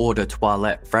priced Eau de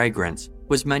Toilette fragrance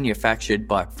was manufactured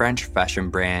by French fashion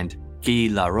brand Guy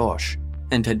Laroche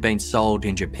and had been sold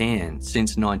in Japan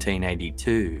since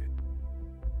 1982.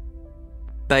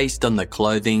 Based on the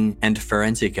clothing and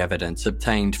forensic evidence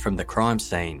obtained from the crime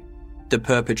scene, the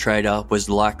perpetrator was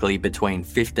likely between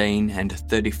 15 and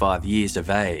 35 years of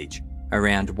age,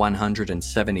 around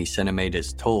 170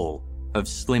 centimetres tall, of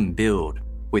slim build,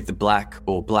 with black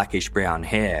or blackish-brown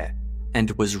hair,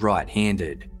 and was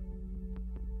right-handed.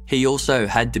 He also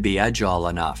had to be agile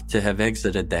enough to have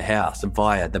exited the house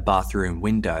via the bathroom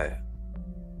window.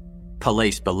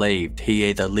 Police believed he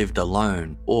either lived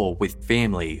alone or with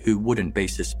family who wouldn't be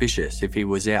suspicious if he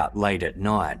was out late at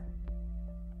night.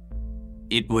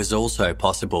 It was also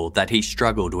possible that he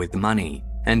struggled with money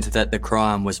and that the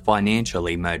crime was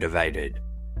financially motivated.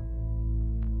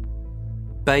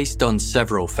 Based on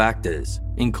several factors,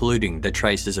 including the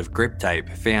traces of grip tape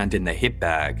found in the hip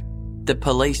bag, the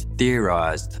police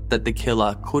theorised that the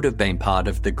killer could have been part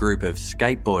of the group of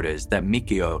skateboarders that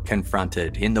Mikio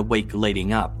confronted in the week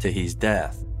leading up to his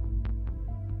death.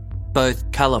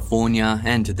 Both California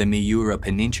and the Miura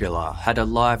Peninsula had a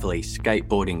lively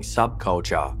skateboarding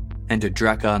subculture, and a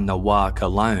Draca Noir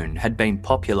cologne had been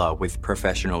popular with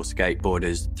professional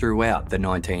skateboarders throughout the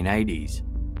 1980s.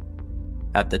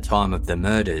 At the time of the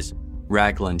murders,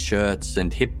 raglan shirts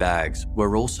and hip bags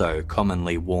were also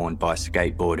commonly worn by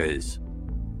skateboarders.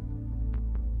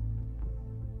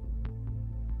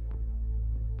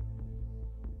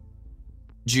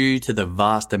 Due to the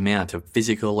vast amount of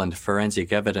physical and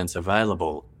forensic evidence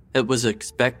available, it was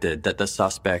expected that the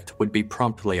suspect would be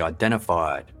promptly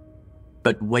identified.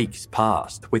 But weeks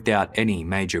passed without any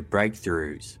major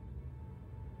breakthroughs.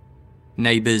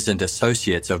 Neighbours and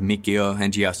associates of Mikio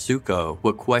and Yasuko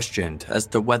were questioned as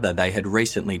to whether they had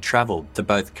recently travelled to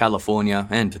both California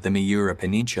and the Miura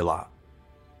Peninsula,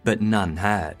 but none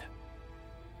had.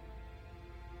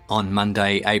 On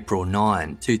Monday, April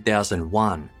 9,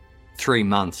 2001, 3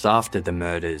 months after the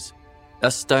murders, a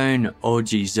stone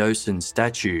Ojizosen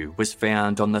statue was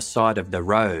found on the side of the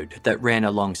road that ran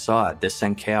alongside the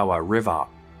Sankawa River,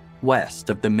 west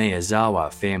of the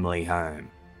Miyazawa family home.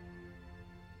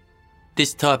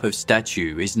 This type of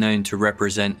statue is known to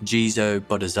represent Jizo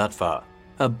Bodhisattva,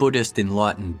 a Buddhist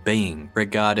enlightened being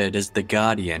regarded as the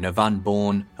guardian of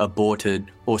unborn,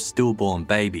 aborted, or stillborn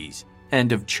babies,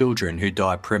 and of children who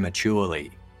die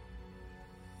prematurely.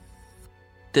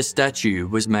 The statue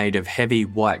was made of heavy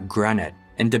white granite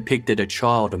and depicted a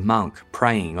child monk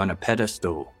praying on a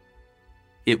pedestal.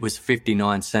 It was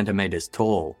 59 centimetres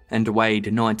tall and weighed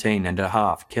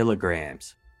 19.5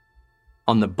 kilograms.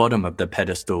 On the bottom of the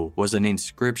pedestal was an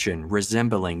inscription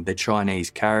resembling the Chinese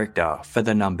character for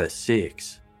the number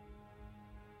 6.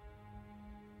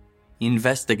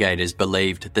 Investigators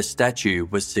believed the statue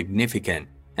was significant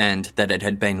and that it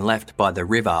had been left by the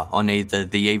river on either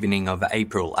the evening of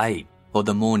April 8 or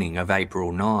the morning of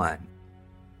April 9.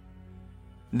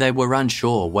 They were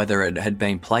unsure whether it had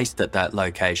been placed at that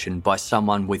location by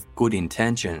someone with good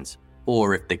intentions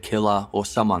or if the killer or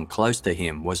someone close to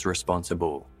him was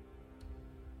responsible.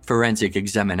 Forensic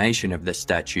examination of the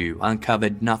statue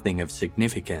uncovered nothing of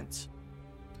significance.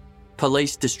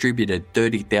 Police distributed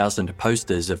 30,000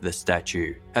 posters of the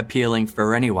statue, appealing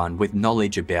for anyone with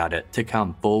knowledge about it to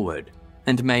come forward,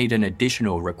 and made an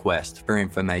additional request for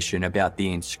information about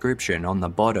the inscription on the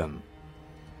bottom.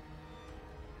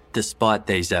 Despite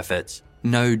these efforts,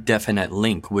 no definite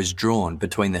link was drawn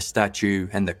between the statue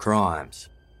and the crimes.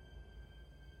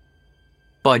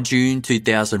 By June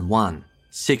 2001,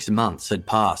 6 months had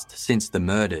passed since the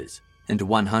murders, and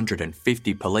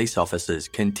 150 police officers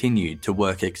continued to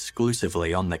work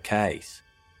exclusively on the case.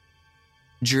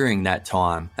 During that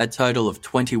time, a total of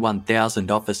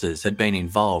 21,000 officers had been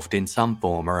involved in some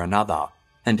form or another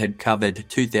and had covered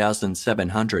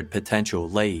 2,700 potential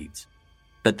leads,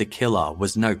 but the killer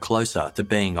was no closer to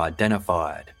being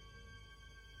identified.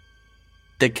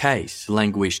 The case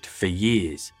languished for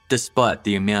years, despite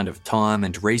the amount of time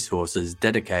and resources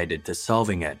dedicated to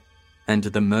solving it, and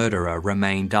the murderer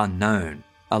remained unknown,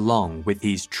 along with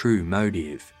his true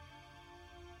motive.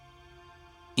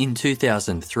 In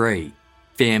 2003,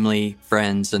 family,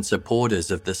 friends and supporters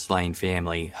of the slain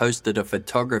family hosted a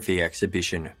photography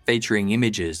exhibition featuring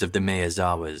images of the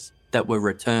Miyazawas that were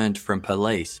returned from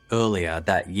police earlier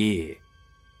that year.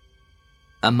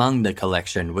 Among the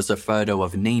collection was a photo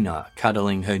of Nina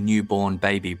cuddling her newborn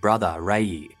baby brother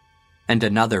Rei, and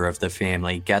another of the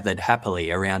family gathered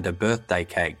happily around a birthday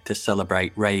cake to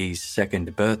celebrate Rei's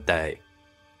second birthday.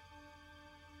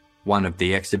 One of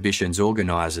the exhibition's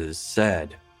organisers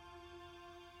said,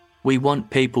 "We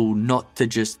want people not to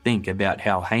just think about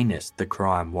how heinous the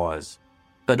crime was,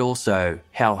 but also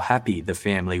how happy the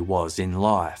family was in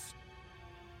life."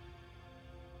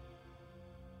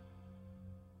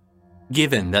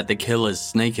 Given that the killer's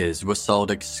sneakers were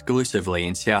sold exclusively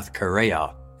in South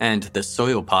Korea, and the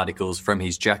soil particles from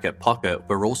his jacket pocket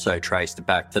were also traced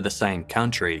back to the same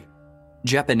country,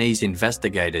 Japanese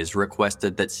investigators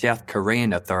requested that South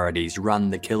Korean authorities run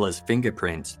the killer's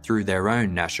fingerprints through their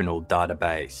own national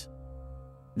database.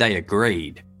 They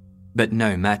agreed, but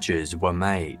no matches were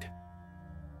made.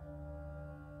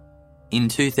 In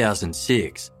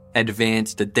 2006,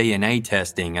 advanced DNA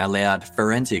testing allowed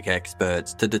forensic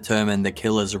experts to determine the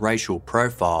killer's racial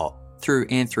profile through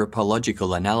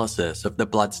anthropological analysis of the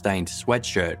bloodstained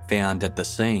sweatshirt found at the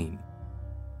scene.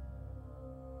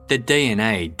 The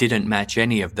DNA didn't match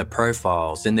any of the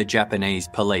profiles in the Japanese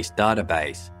police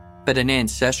database, but an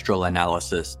ancestral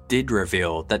analysis did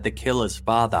reveal that the killer's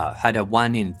father had a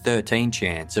 1 in 13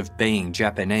 chance of being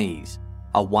Japanese,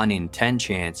 a 1 in 10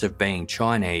 chance of being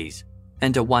Chinese,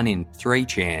 and a 1 in 3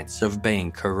 chance of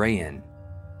being Korean.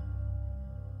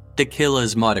 The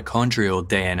killer's mitochondrial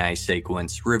DNA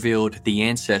sequence revealed the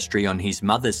ancestry on his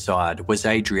mother's side was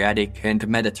Adriatic and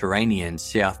Mediterranean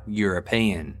South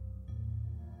European.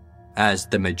 As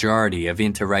the majority of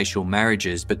interracial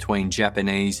marriages between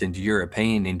Japanese and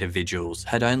European individuals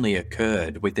had only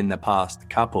occurred within the past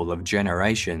couple of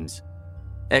generations,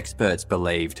 experts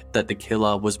believed that the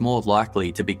killer was more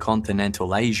likely to be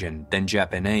Continental Asian than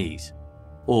Japanese,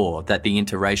 or that the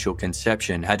interracial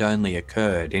conception had only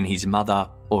occurred in his mother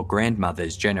or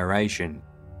grandmother's generation.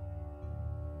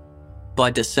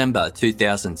 By December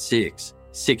 2006,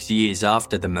 6 years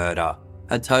after the murder,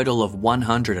 a total of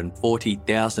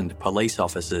 140,000 police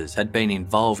officers had been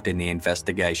involved in the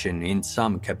investigation in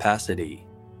some capacity.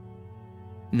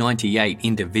 98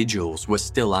 individuals were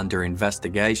still under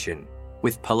investigation,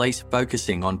 with police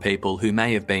focusing on people who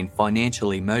may have been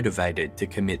financially motivated to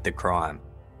commit the crime,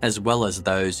 as well as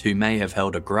those who may have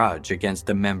held a grudge against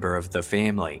a member of the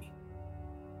family.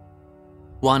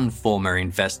 One former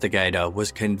investigator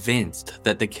was convinced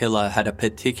that the killer had a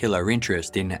particular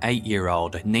interest in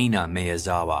 8-year-old Nina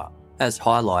Miyazawa, as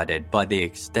highlighted by the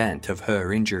extent of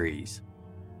her injuries.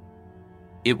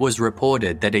 It was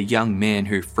reported that a young man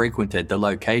who frequented the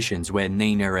locations where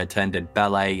Nina attended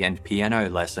ballet and piano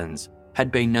lessons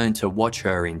had been known to watch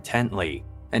her intently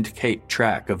and keep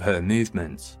track of her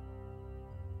movements.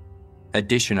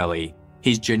 Additionally,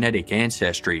 his genetic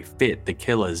ancestry fit the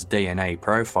killer's DNA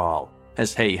profile,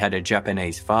 as he had a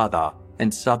Japanese father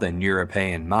and Southern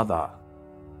European mother.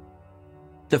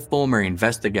 The former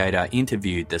investigator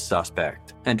interviewed the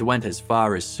suspect and went as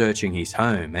far as searching his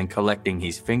home and collecting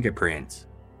his fingerprints,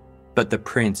 but the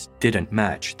prints didn't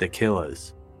match the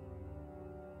killer's.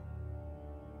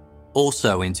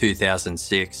 Also in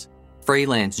 2006,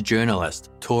 freelance journalist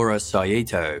Tora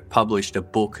Saito published a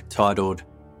book titled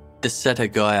The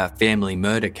Setagaya Family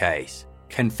Murder Case,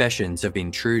 Confessions of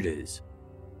Intruders,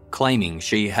 claiming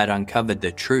she had uncovered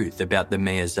the truth about the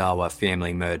Miyazawa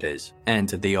family murders and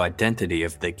the identity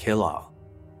of the killer.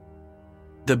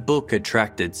 The book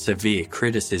attracted severe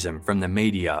criticism from the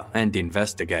media and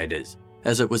investigators,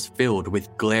 as it was filled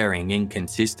with glaring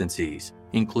inconsistencies,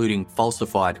 including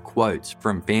falsified quotes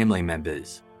from family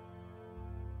members.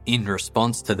 In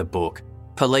response to the book,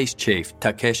 Police Chief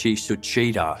Takeshi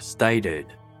Tsuchida stated,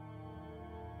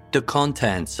 "The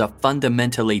contents are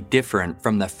fundamentally different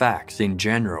from the facts in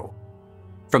general.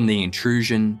 From the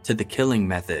intrusion to the killing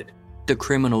method, the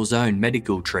criminal's own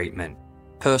medical treatment,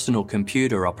 personal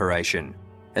computer operation,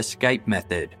 escape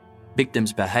method,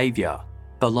 victim's behaviour,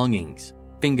 belongings,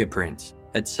 fingerprints,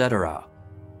 etc.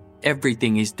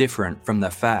 Everything is different from the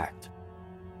fact.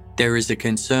 There is a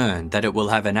concern that it will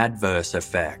have an adverse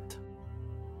effect.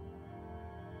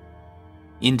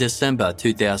 In December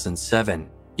 2007,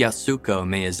 Yasuko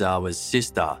Miyazawa's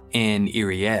sister, Anne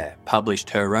Irie, published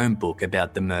her own book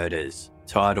about the murders,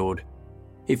 titled,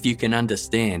 "If You Can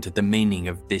Understand the Meaning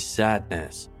of This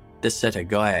Sadness, the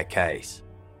Setagaya Case,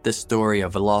 the Story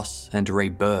of Loss and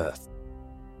Rebirth."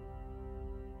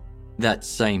 That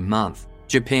same month,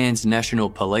 Japan's National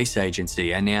Police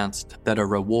Agency announced that a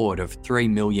reward of 3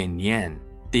 million yen,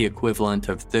 the equivalent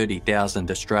of 30,000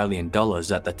 Australian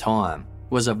dollars at the time,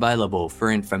 was available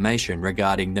for information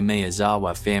regarding the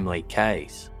Miyazawa family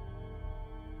case.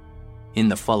 In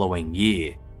the following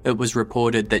year, it was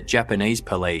reported that Japanese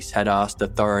police had asked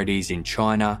authorities in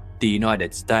China, the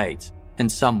United States, and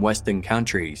some Western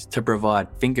countries to provide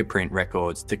fingerprint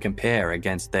records to compare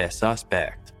against their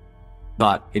suspect.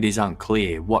 But it is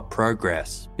unclear what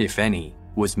progress, if any,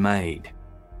 was made.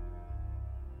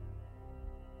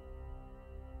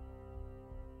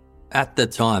 At the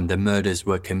time the murders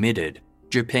were committed,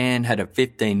 Japan had a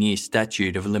 15-year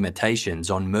statute of limitations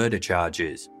on murder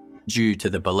charges, due to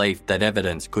the belief that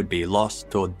evidence could be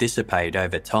lost or dissipate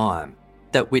over time,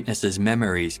 that witnesses'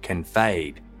 memories can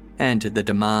fade, and the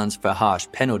demands for harsh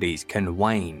penalties can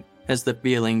wane as the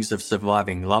feelings of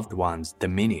surviving loved ones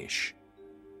diminish.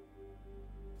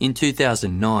 In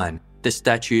 2009, the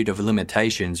statute of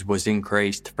limitations was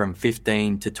increased from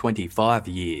 15 to 25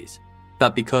 years,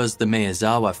 but because the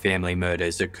Miyazawa family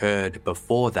murders occurred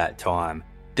before that time,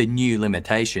 the new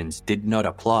limitations did not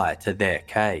apply to their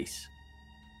case.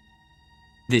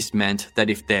 This meant that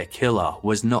if their killer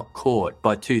was not caught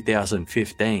by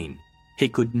 2015, he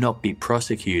could not be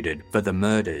prosecuted for the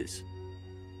murders.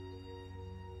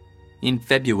 In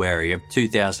February of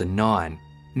 2009,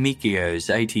 Mikio's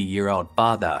 80-year-old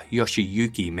father,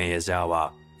 Yoshiyuki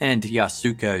Miyazawa, and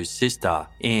Yasuko's sister,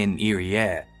 Anne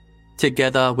Irie,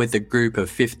 together with a group of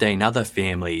 15 other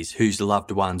families whose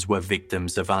loved ones were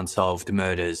victims of unsolved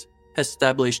murders,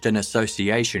 established an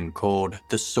association called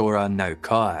the Sora no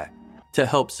Kai to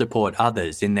help support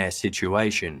others in their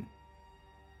situation.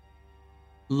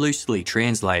 Loosely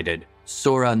translated,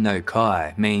 Sora no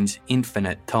Kai means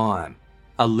infinite time,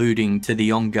 alluding to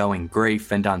the ongoing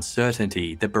grief and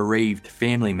uncertainty the bereaved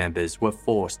family members were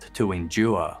forced to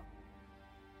endure.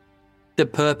 The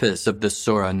purpose of the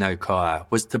Sora no Kai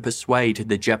was to persuade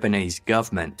the Japanese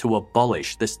government to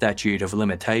abolish the statute of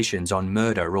limitations on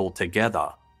murder altogether,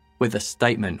 with a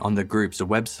statement on the group's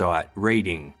website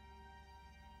reading,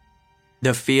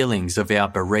 "The feelings of our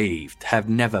bereaved have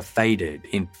never faded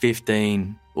in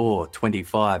 15 or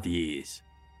 25 years."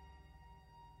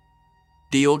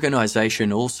 The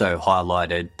organisation also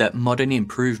highlighted that modern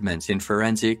improvements in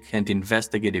forensic and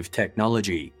investigative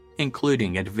technology,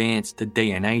 including advanced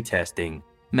DNA testing,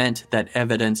 meant that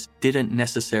evidence didn't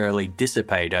necessarily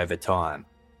dissipate over time,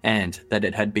 and that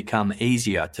it had become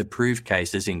easier to prove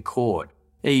cases in court,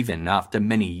 even after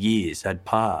many years had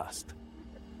passed.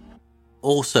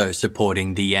 Also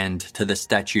supporting the end to the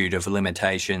statute of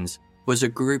limitations was a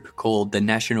group called the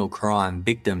National Crime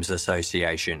Victims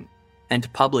Association,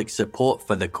 and public support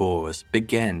for the cause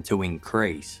began to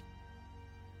increase.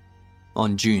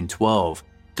 On June 12,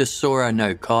 the Sora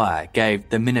no Kai gave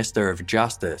the Minister of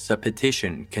Justice a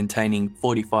petition containing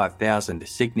 45,000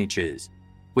 signatures,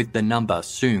 with the number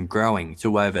soon growing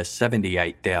to over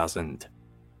 78,000.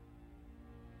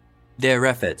 Their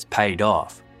efforts paid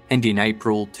off, and in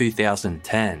April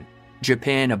 2010,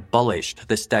 Japan abolished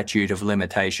the statute of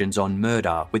limitations on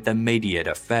murder with immediate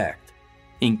effect,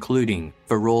 including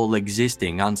for all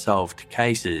existing unsolved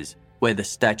cases where the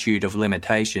statute of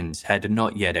limitations had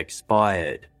not yet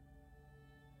expired.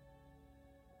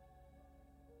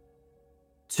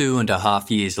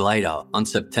 2.5 years later, on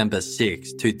September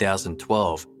 6,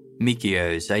 2012,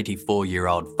 Mikio's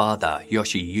 84-year-old father,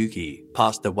 Yoshiyuki,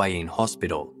 passed away in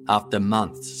hospital after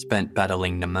months spent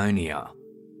battling pneumonia.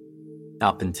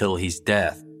 Up until his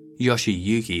death,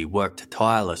 Yoshiyuki worked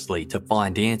tirelessly to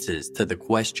find answers to the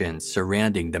questions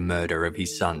surrounding the murder of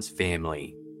his son's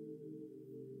family.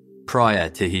 Prior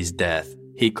to his death,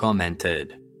 he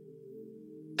commented,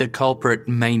 "The culprit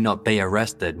may not be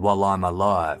arrested while I'm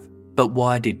alive, but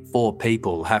why did 4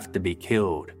 people have to be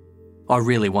killed? I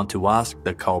really want to ask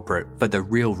the culprit for the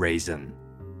real reason,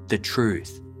 the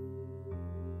truth."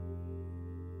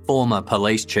 Former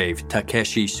police chief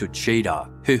Takeshi Tsuchida,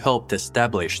 who helped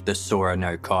establish the Sora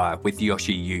no Kai with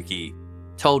Yoshiyuki,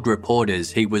 told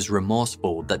reporters he was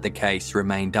remorseful that the case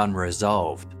remained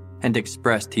unresolved and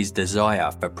expressed his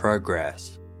desire for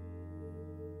progress.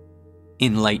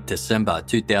 In late December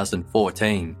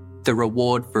 2014, the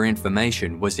reward for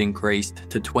information was increased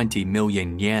to 20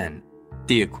 million yen,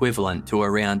 the equivalent to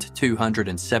around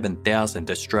 207,000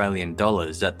 Australian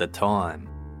dollars at the time.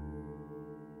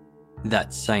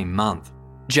 That same month,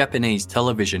 Japanese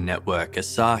television network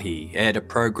Asahi aired a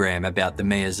program about the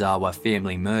Miyazawa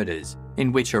family murders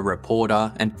in which a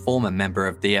reporter and former member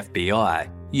of the FBI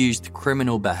used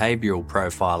criminal behavioural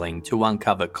profiling to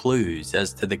uncover clues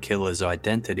as to the killer's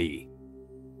identity.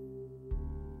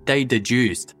 They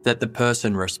deduced that the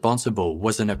person responsible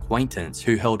was an acquaintance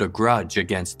who held a grudge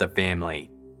against the family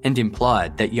and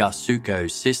implied that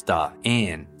Yasuko's sister,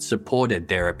 Anne, supported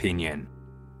their opinion.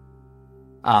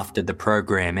 After the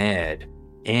program aired,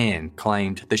 Anne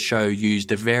claimed the show used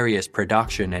various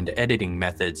production and editing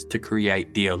methods to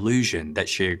create the illusion that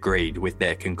she agreed with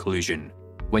their conclusion,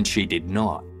 when she did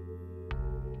not.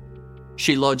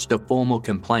 She lodged a formal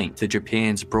complaint to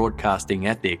Japan's Broadcasting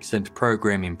Ethics and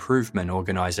Program Improvement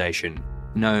Organisation,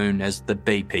 known as the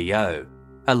BPO,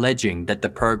 alleging that the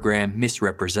program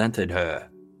misrepresented her.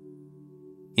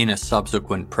 In a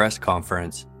subsequent press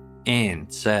conference, Anne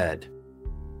said,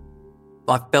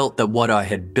 "I felt that what I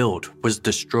had built was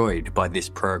destroyed by this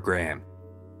program.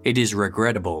 It is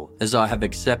regrettable as I have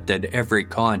accepted every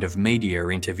kind of media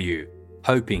interview,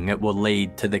 hoping it will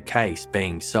lead to the case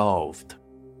being solved."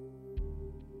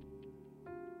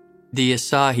 The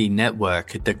Asahi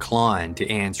network declined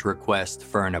Anne's request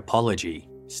for an apology,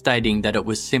 stating that it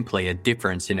was simply a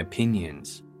difference in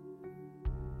opinions.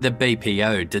 The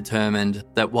BPO determined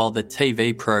that while the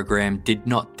TV program did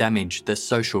not damage the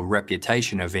social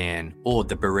reputation of Anne or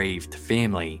the bereaved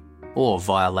family, or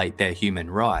violate their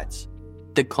human rights,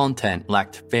 the content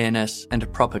lacked fairness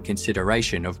and proper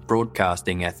consideration of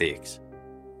broadcasting ethics.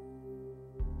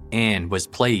 Anne was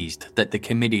pleased that the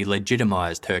committee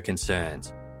legitimised her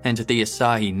concerns, and the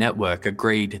Asahi network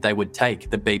agreed they would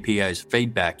take the BPO's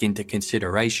feedback into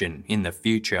consideration in the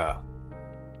future.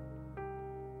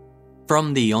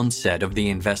 From the onset of the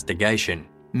investigation,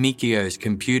 Mikio's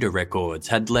computer records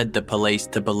had led the police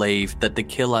to believe that the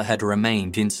killer had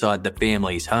remained inside the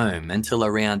family's home until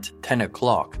around 10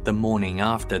 o'clock the morning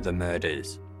after the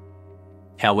murders.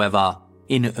 However,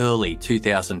 in early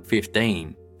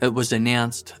 2015, it was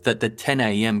announced that the 10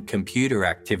 a.m. computer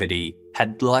activity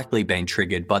had likely been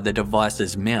triggered by the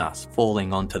device's mouse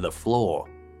falling onto the floor,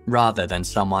 rather than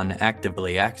someone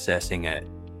actively accessing it.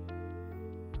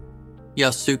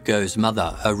 Yasuko's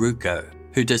mother, Haruko,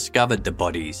 who discovered the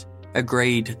bodies,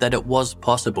 agreed that it was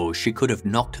possible she could have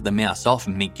knocked the mouse off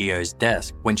Mikio's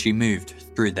desk when she moved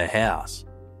through the house,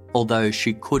 although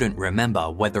she couldn't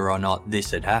remember whether or not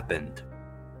this had happened.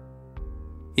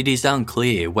 It is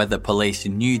unclear whether police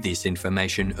knew this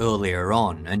information earlier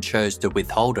on and chose to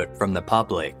withhold it from the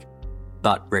public,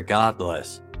 but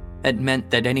regardless, it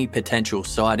meant that any potential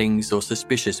sightings or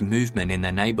suspicious movement in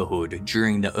the neighbourhood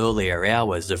during the earlier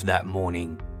hours of that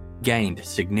morning gained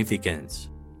significance.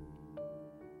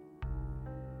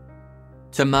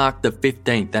 To mark the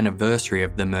 15th anniversary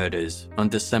of the murders on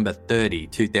December 30,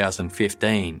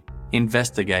 2015,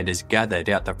 investigators gathered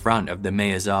out the front of the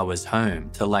Miyazawa's home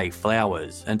to lay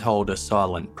flowers and hold a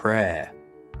silent prayer.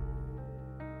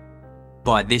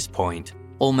 By this point,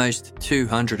 almost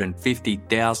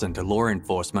 250,000 law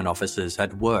enforcement officers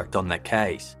had worked on the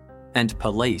case, and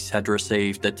police had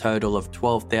received a total of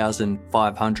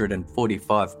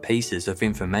 12,545 pieces of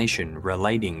information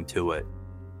relating to it.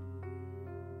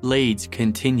 Leads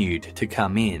continued to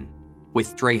come in,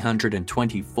 with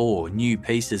 324 new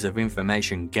pieces of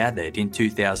information gathered in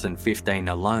 2015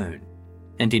 alone,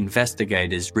 and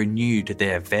investigators renewed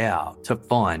their vow to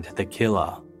find the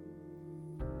killer.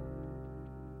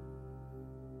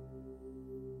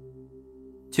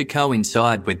 To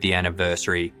coincide with the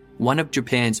anniversary, one of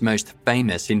Japan's most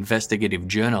famous investigative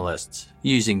journalists,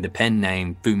 using the pen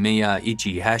name Fumiya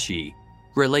Ichihashi,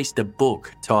 released a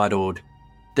book titled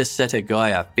The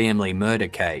Setagaya Family Murder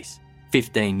Case,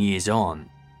 15 Years On,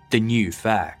 The New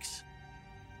Facts.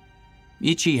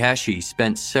 Ichihashi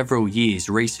spent several years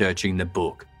researching the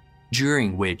book,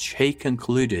 during which he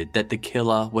concluded that the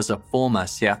killer was a former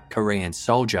South Korean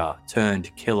soldier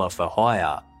turned killer for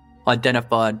hire,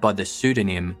 identified by the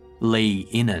pseudonym Lee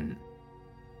Inan.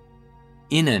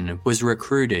 Inan was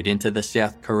recruited into the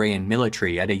South Korean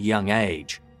military at a young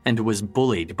age and was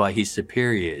bullied by his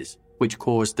superiors, which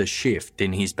caused a shift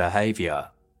in his behaviour.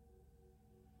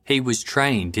 He was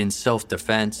trained in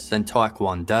self-defense and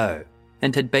taekwondo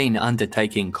and had been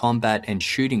undertaking combat and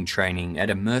shooting training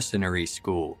at a mercenary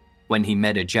school when he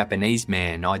met a Japanese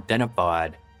man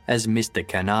identified as Mr.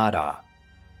 Kanada.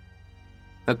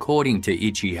 According to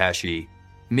Ichihashi,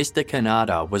 Mr.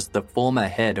 Kanata was the former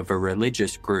head of a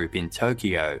religious group in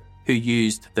Tokyo who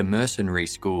used the mercenary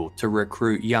school to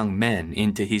recruit young men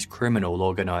into his criminal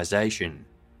organization.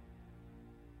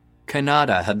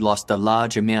 Kanata had lost a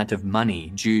large amount of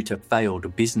money due to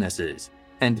failed businesses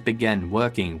and began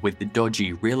working with the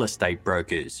dodgy real estate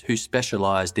brokers who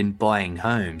specialized in buying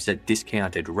homes at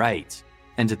discounted rates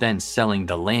and then selling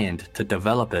the land to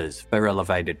developers for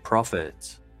elevated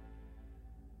profits.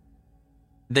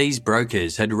 These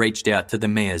brokers had reached out to the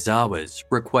Miyazawas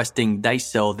requesting they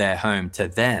sell their home to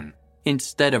them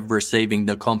instead of receiving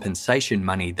the compensation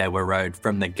money they were owed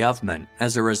from the government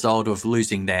as a result of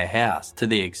losing their house to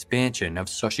the expansion of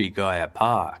Soshigaya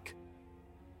Park.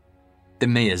 The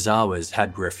Miyazawas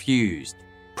had refused,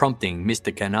 prompting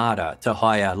Mr. Kanata to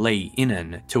hire Lee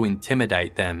Innen to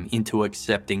intimidate them into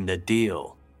accepting the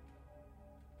deal.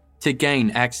 To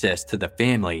gain access to the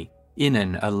family,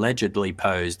 Innen allegedly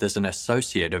posed as an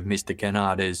associate of Mr.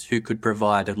 Kanata's who could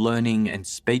provide learning and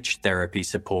speech therapy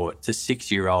support to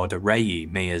 6-year-old Rei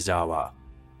Miyazawa.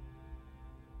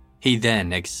 He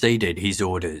then exceeded his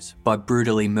orders by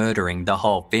brutally murdering the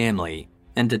whole family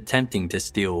and attempting to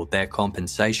steal their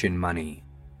compensation money.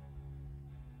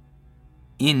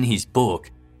 In his book,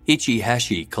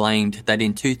 Ichihashi claimed that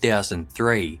in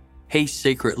 2003, he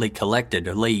secretly collected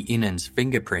Lee Innen's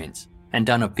fingerprints and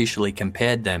unofficially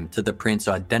compared them to the prints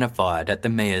identified at the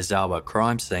Miyazawa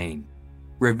crime scene,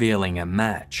 revealing a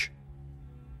match.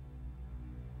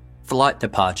 Flight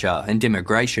departure and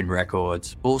immigration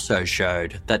records also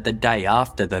showed that the day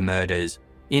after the murders,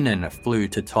 Innen flew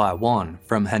to Taiwan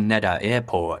from Haneda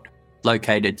Airport,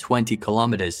 located 20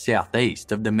 kilometers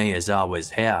southeast of the Miyazawa's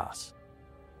house.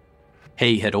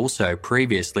 He had also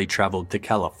previously travelled to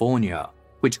California,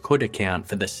 which could account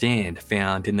for the sand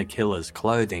found in the killer's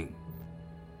clothing.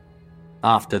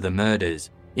 After the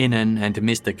murders, Innen and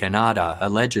Mr. Kanata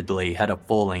allegedly had a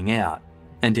falling out,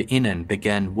 and Innen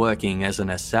began working as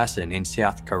an assassin in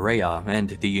South Korea and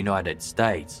the United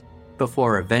States,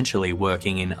 before eventually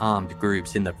working in armed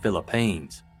groups in the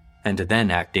Philippines, and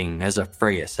then acting as a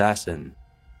free assassin.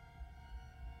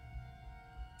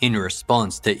 In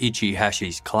response to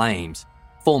Ichihashi's claims,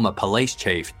 former police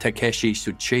chief Takeshi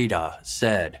Tsuchida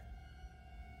said,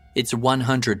 "It's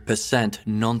 100%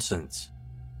 nonsense.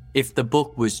 If the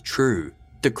book was true,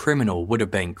 the criminal would have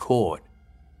been caught.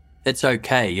 It's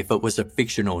okay if it was a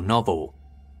fictional novel,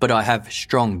 but I have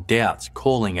strong doubts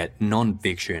calling it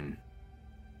non-fiction."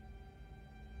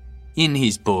 In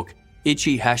his book,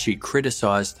 Ichihashi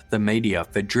criticised the media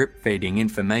for drip-feeding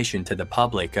information to the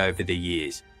public over the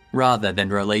years, rather than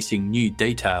releasing new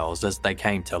details as they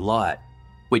came to light,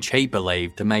 which he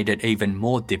believed made it even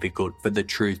more difficult for the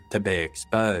truth to be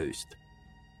exposed.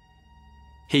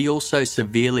 He also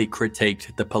severely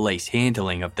critiqued the police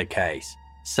handling of the case,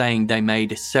 saying they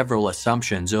made several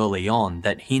assumptions early on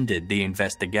that hindered the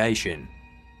investigation.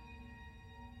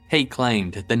 He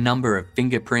claimed the number of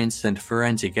fingerprints and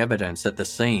forensic evidence at the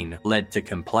scene led to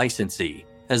complacency,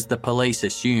 as the police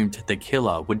assumed the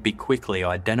killer would be quickly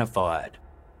identified.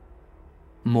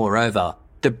 Moreover,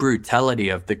 the brutality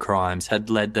of the crimes had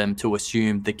led them to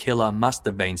assume the killer must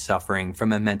have been suffering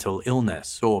from a mental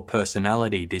illness or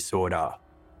personality disorder.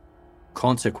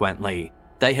 Consequently,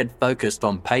 they had focused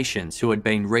on patients who had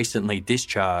been recently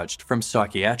discharged from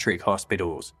psychiatric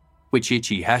hospitals, which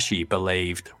Ichihashi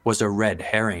believed was a red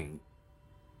herring.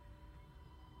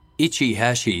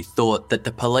 Ichihashi thought that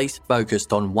the police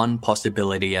focused on one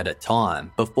possibility at a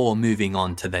time before moving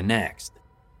on to the next,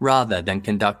 rather than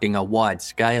conducting a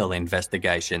wide-scale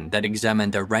investigation that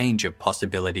examined a range of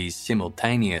possibilities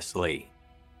simultaneously.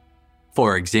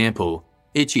 For example,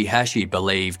 Ichihashi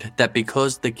believed that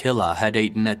because the killer had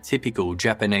eaten a typical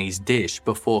Japanese dish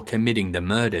before committing the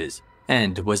murders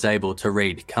and was able to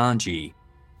read kanji,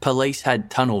 police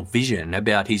had tunnel vision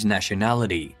about his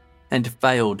nationality and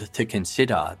failed to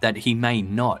consider that he may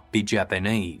not be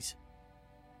Japanese.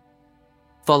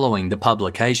 Following the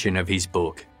publication of his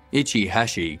book,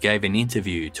 Ichihashi gave an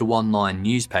interview to online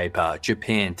newspaper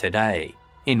Japan Today,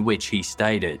 in which he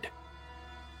stated,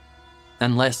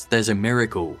 "Unless there's a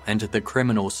miracle and the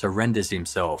criminal surrenders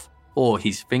himself or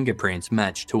his fingerprints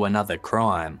match to another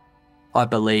crime, I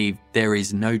believe there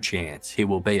is no chance he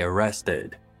will be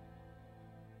arrested."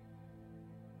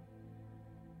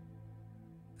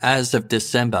 As of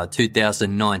December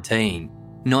 2019,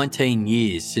 19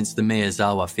 years since the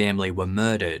Miyazawa family were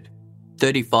murdered,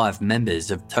 35 members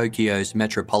of Tokyo's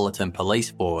Metropolitan Police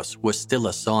Force were still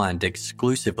assigned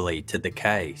exclusively to the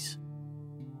case.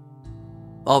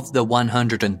 Of the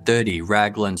 130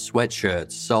 raglan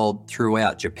sweatshirts sold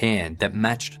throughout Japan that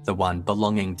matched the one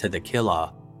belonging to the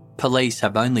killer, police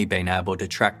have only been able to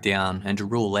track down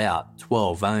and rule out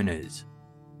 12 owners.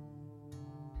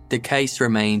 The case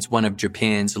remains one of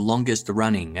Japan's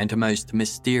longest-running and most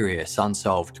mysterious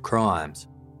unsolved crimes,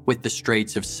 with the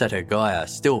streets of Setagaya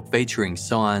still featuring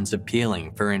signs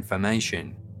appealing for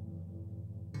information.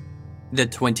 The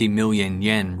 20 million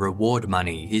yen reward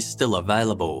money is still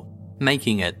available,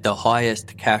 making it the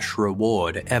highest cash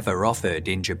reward ever offered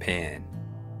in Japan.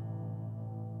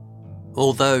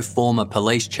 Although former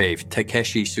police chief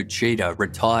Takeshi Tsuchida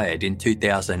retired in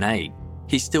 2008,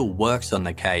 he still works on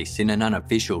the case in an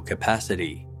unofficial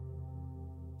capacity.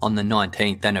 On the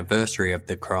 19th anniversary of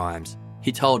the crimes,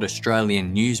 he told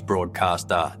Australian news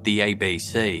broadcaster the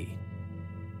ABC,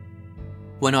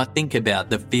 "When I think about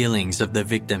the feelings of the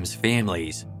victims'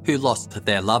 families who lost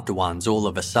their loved ones all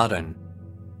of a sudden,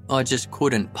 I just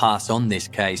couldn't pass on this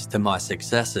case to my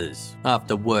successors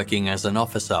after working as an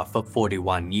officer for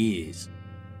 41 years.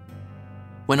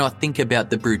 When I think about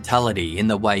the brutality in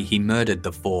the way he murdered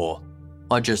the four,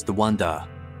 I just wonder,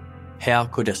 how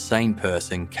could a sane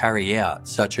person carry out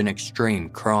such an extreme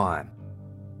crime?"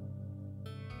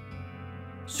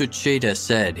 Tsuchida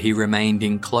said he remained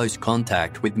in close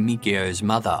contact with Mikio's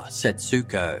mother,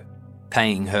 Setsuko,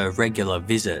 paying her regular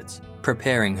visits,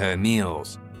 preparing her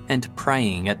meals, and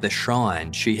praying at the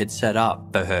shrine she had set up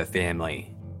for her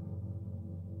family.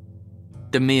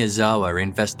 The Miyazawa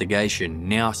investigation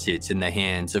now sits in the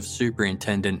hands of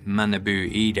Superintendent Manabu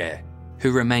Ide,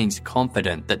 who remains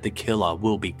confident that the killer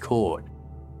will be caught.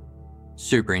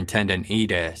 Superintendent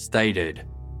Ide stated,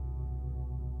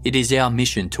 "It is our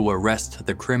mission to arrest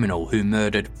the criminal who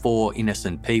murdered 4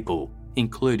 innocent people,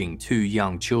 including 2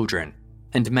 young children,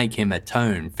 and make him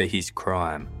atone for his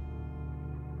crime.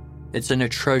 It's an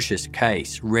atrocious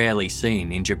case rarely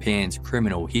seen in Japan's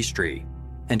criminal history,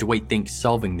 and we think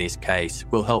solving this case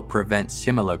will help prevent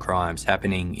similar crimes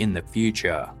happening in the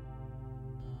future."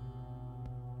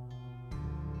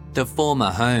 The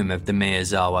former home of the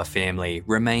Miyazawa family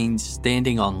remains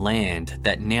standing on land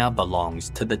that now belongs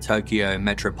to the Tokyo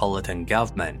Metropolitan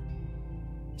Government.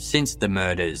 Since the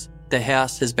murders, the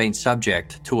house has been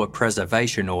subject to a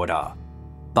preservation order,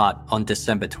 but on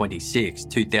December 26,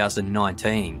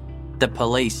 2019, the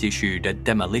police issued a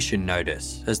demolition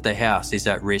notice as the house is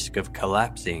at risk of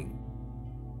collapsing.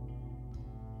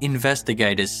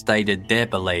 Investigators stated their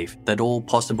belief that all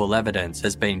possible evidence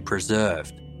has been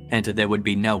preserved and there would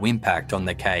be no impact on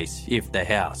the case if the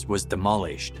house was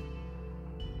demolished.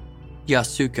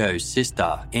 Yasuko's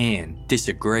sister, Anne,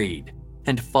 disagreed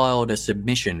and filed a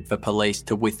submission for police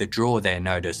to withdraw their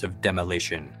notice of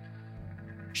demolition.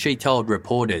 She told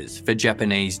reporters for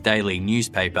Japanese daily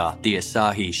newspaper the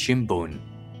Asahi Shimbun,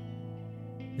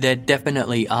 "There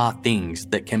definitely are things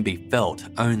that can be felt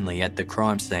only at the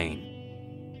crime scene.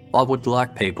 I would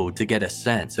like people to get a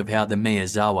sense of how the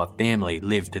Miyazawa family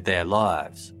lived their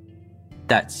lives.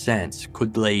 That sense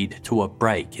could lead to a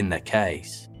break in the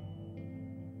case."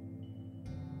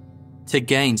 To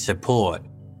gain support,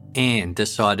 Anne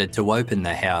decided to open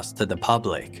the house to the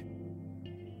public.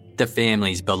 The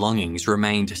family's belongings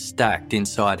remained stacked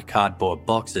inside cardboard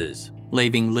boxes,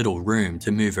 leaving little room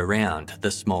to move around the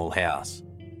small house.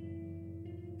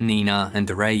 Nina and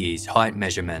Rei's height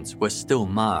measurements were still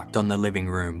marked on the living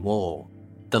room wall,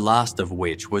 the last of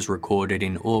which was recorded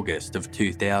in August of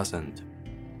 2000.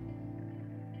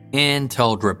 Anne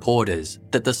told reporters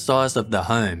that the size of the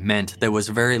home meant there was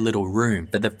very little room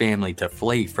for the family to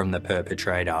flee from the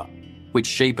perpetrator, which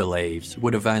she believes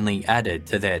would have only added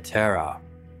to their terror.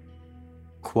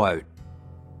 Quote,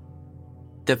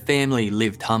 "The family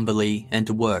lived humbly and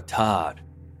worked hard.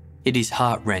 It is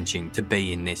heart-wrenching to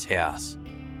be in this house.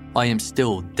 I am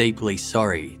still deeply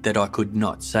sorry that I could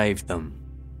not save them."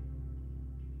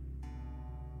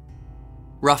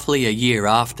 Roughly a year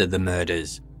after the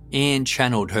murders, Anne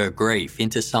channeled her grief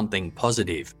into something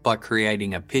positive by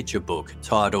creating a picture book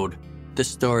titled The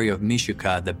Story of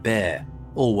Mishuka the Bear,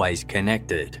 Always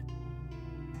Connected.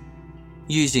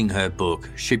 Using her book,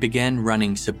 she began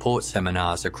running support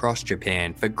seminars across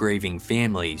Japan for grieving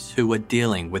families who were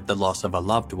dealing with the loss of a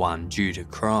loved one due to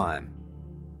crime.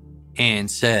 Anne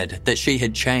said that she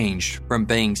had changed from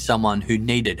being someone who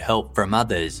needed help from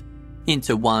others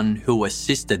into one who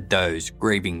assisted those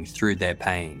grieving through their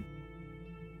pain.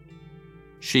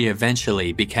 She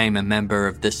eventually became a member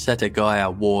of the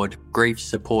Setagaya Ward Grief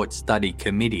Support Study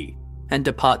Committee and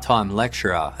a part-time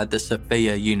lecturer at the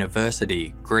Sophia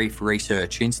University Grief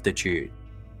Research Institute.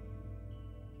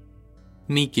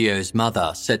 Mikio's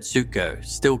mother, Setsuko,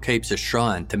 still keeps a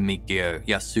shrine to Mikio,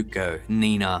 Yasuko,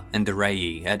 Nina, and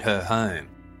Rei at her home,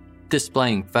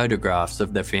 displaying photographs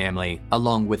of the family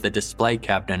along with a display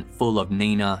cabinet full of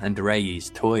Nina and Rei's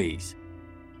toys.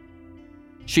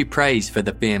 She prays for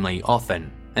the family often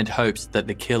and hopes that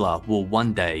the killer will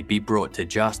one day be brought to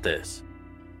justice.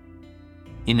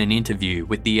 In an interview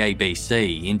with the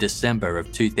ABC in December of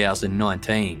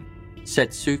 2019,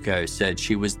 Setsuko said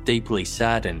she was deeply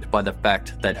saddened by the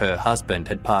fact that her husband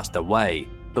had passed away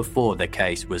before the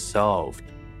case was solved,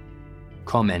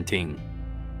 commenting,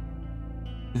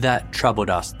 "That troubled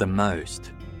us the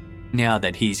most. Now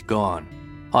that he's gone,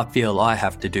 I feel I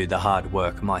have to do the hard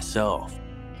work myself."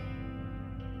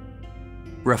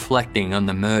 Reflecting on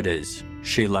the murders,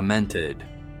 she lamented,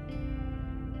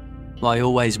 "I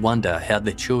always wonder how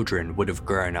the children would have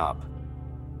grown up.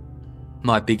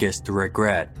 My biggest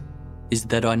regret is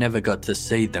that I never got to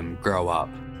see them grow up."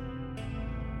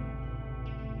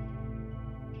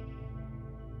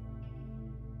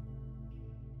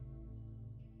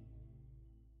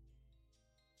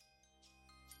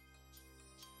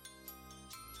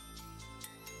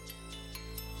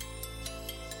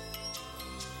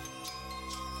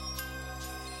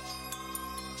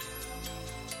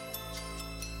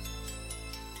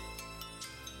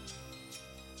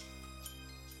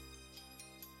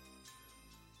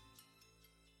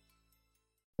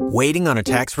 Waiting on a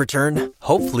tax return?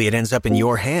 Hopefully it ends up in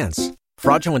your hands.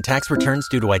 Fraudulent tax returns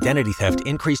due to identity theft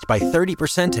increased by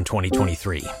 30% in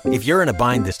 2023. If you're in a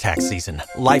bind this tax season,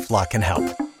 LifeLock can help.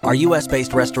 Our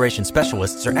U.S.-based restoration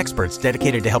specialists are experts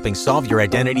dedicated to helping solve your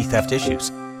identity theft issues.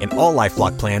 And all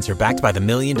LifeLock plans are backed by the $1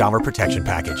 Million Protection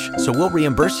Package. So we'll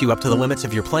reimburse you up to the limits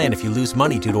of your plan if you lose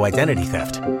money due to identity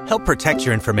theft. Help protect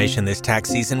your information this tax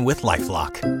season with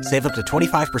LifeLock. Save up to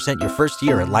 25% your first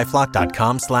year at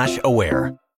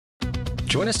LifeLock.com/aware.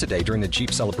 Join us today during the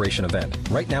Jeep Celebration event.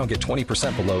 Right now, get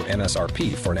 20% below MSRP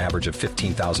for an average of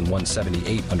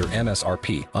 $15,178 under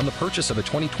MSRP on the purchase of a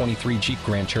 2023 Jeep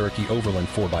Grand Cherokee Overland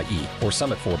 4xE or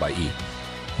Summit 4xE.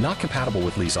 Not compatible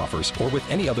with lease offers or with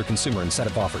any other consumer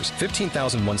incentive offers.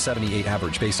 $15,178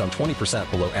 average based on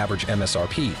 20% below average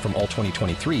MSRP from all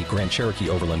 2023 Grand Cherokee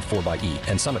Overland 4xE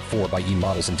and Summit 4xE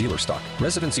models in dealer stock.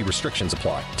 Residency restrictions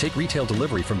apply. Take retail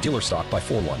delivery from dealer stock by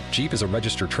 4/1. Jeep is a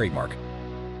registered trademark.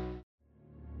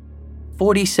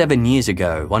 47 years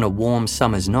ago, on a warm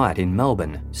summer's night in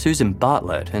Melbourne, Susan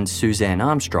Bartlett and Suzanne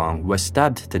Armstrong were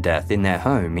stabbed to death in their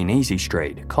home in Easy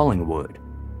Street, Collingwood.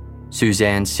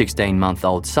 Suzanne's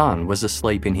 16-month-old son was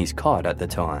asleep in his cot at the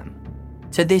time.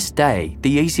 To this day,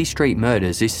 the Easy Street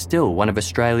murders is still one of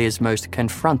Australia's most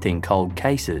confronting cold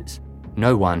cases.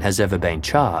 No one has ever been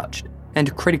charged,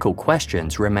 and critical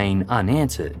questions remain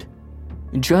unanswered.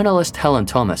 Journalist Helen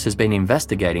Thomas has been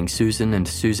investigating Susan and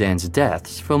Suzanne's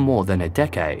deaths for more than a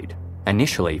decade,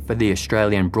 initially for the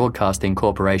Australian Broadcasting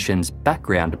Corporation's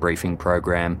background briefing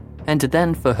program, and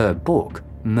then for her book,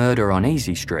 Murder on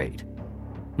Easy Street.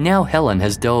 Now Helen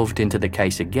has delved into the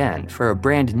case again for a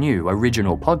brand new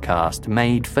original podcast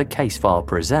made for Casefile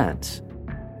Presents.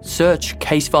 Search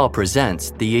Casefile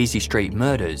Presents The Easy Street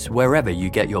Murders wherever you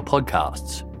get your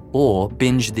podcasts, or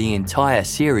binge the entire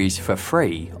series for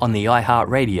free on the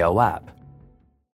iHeartRadio app.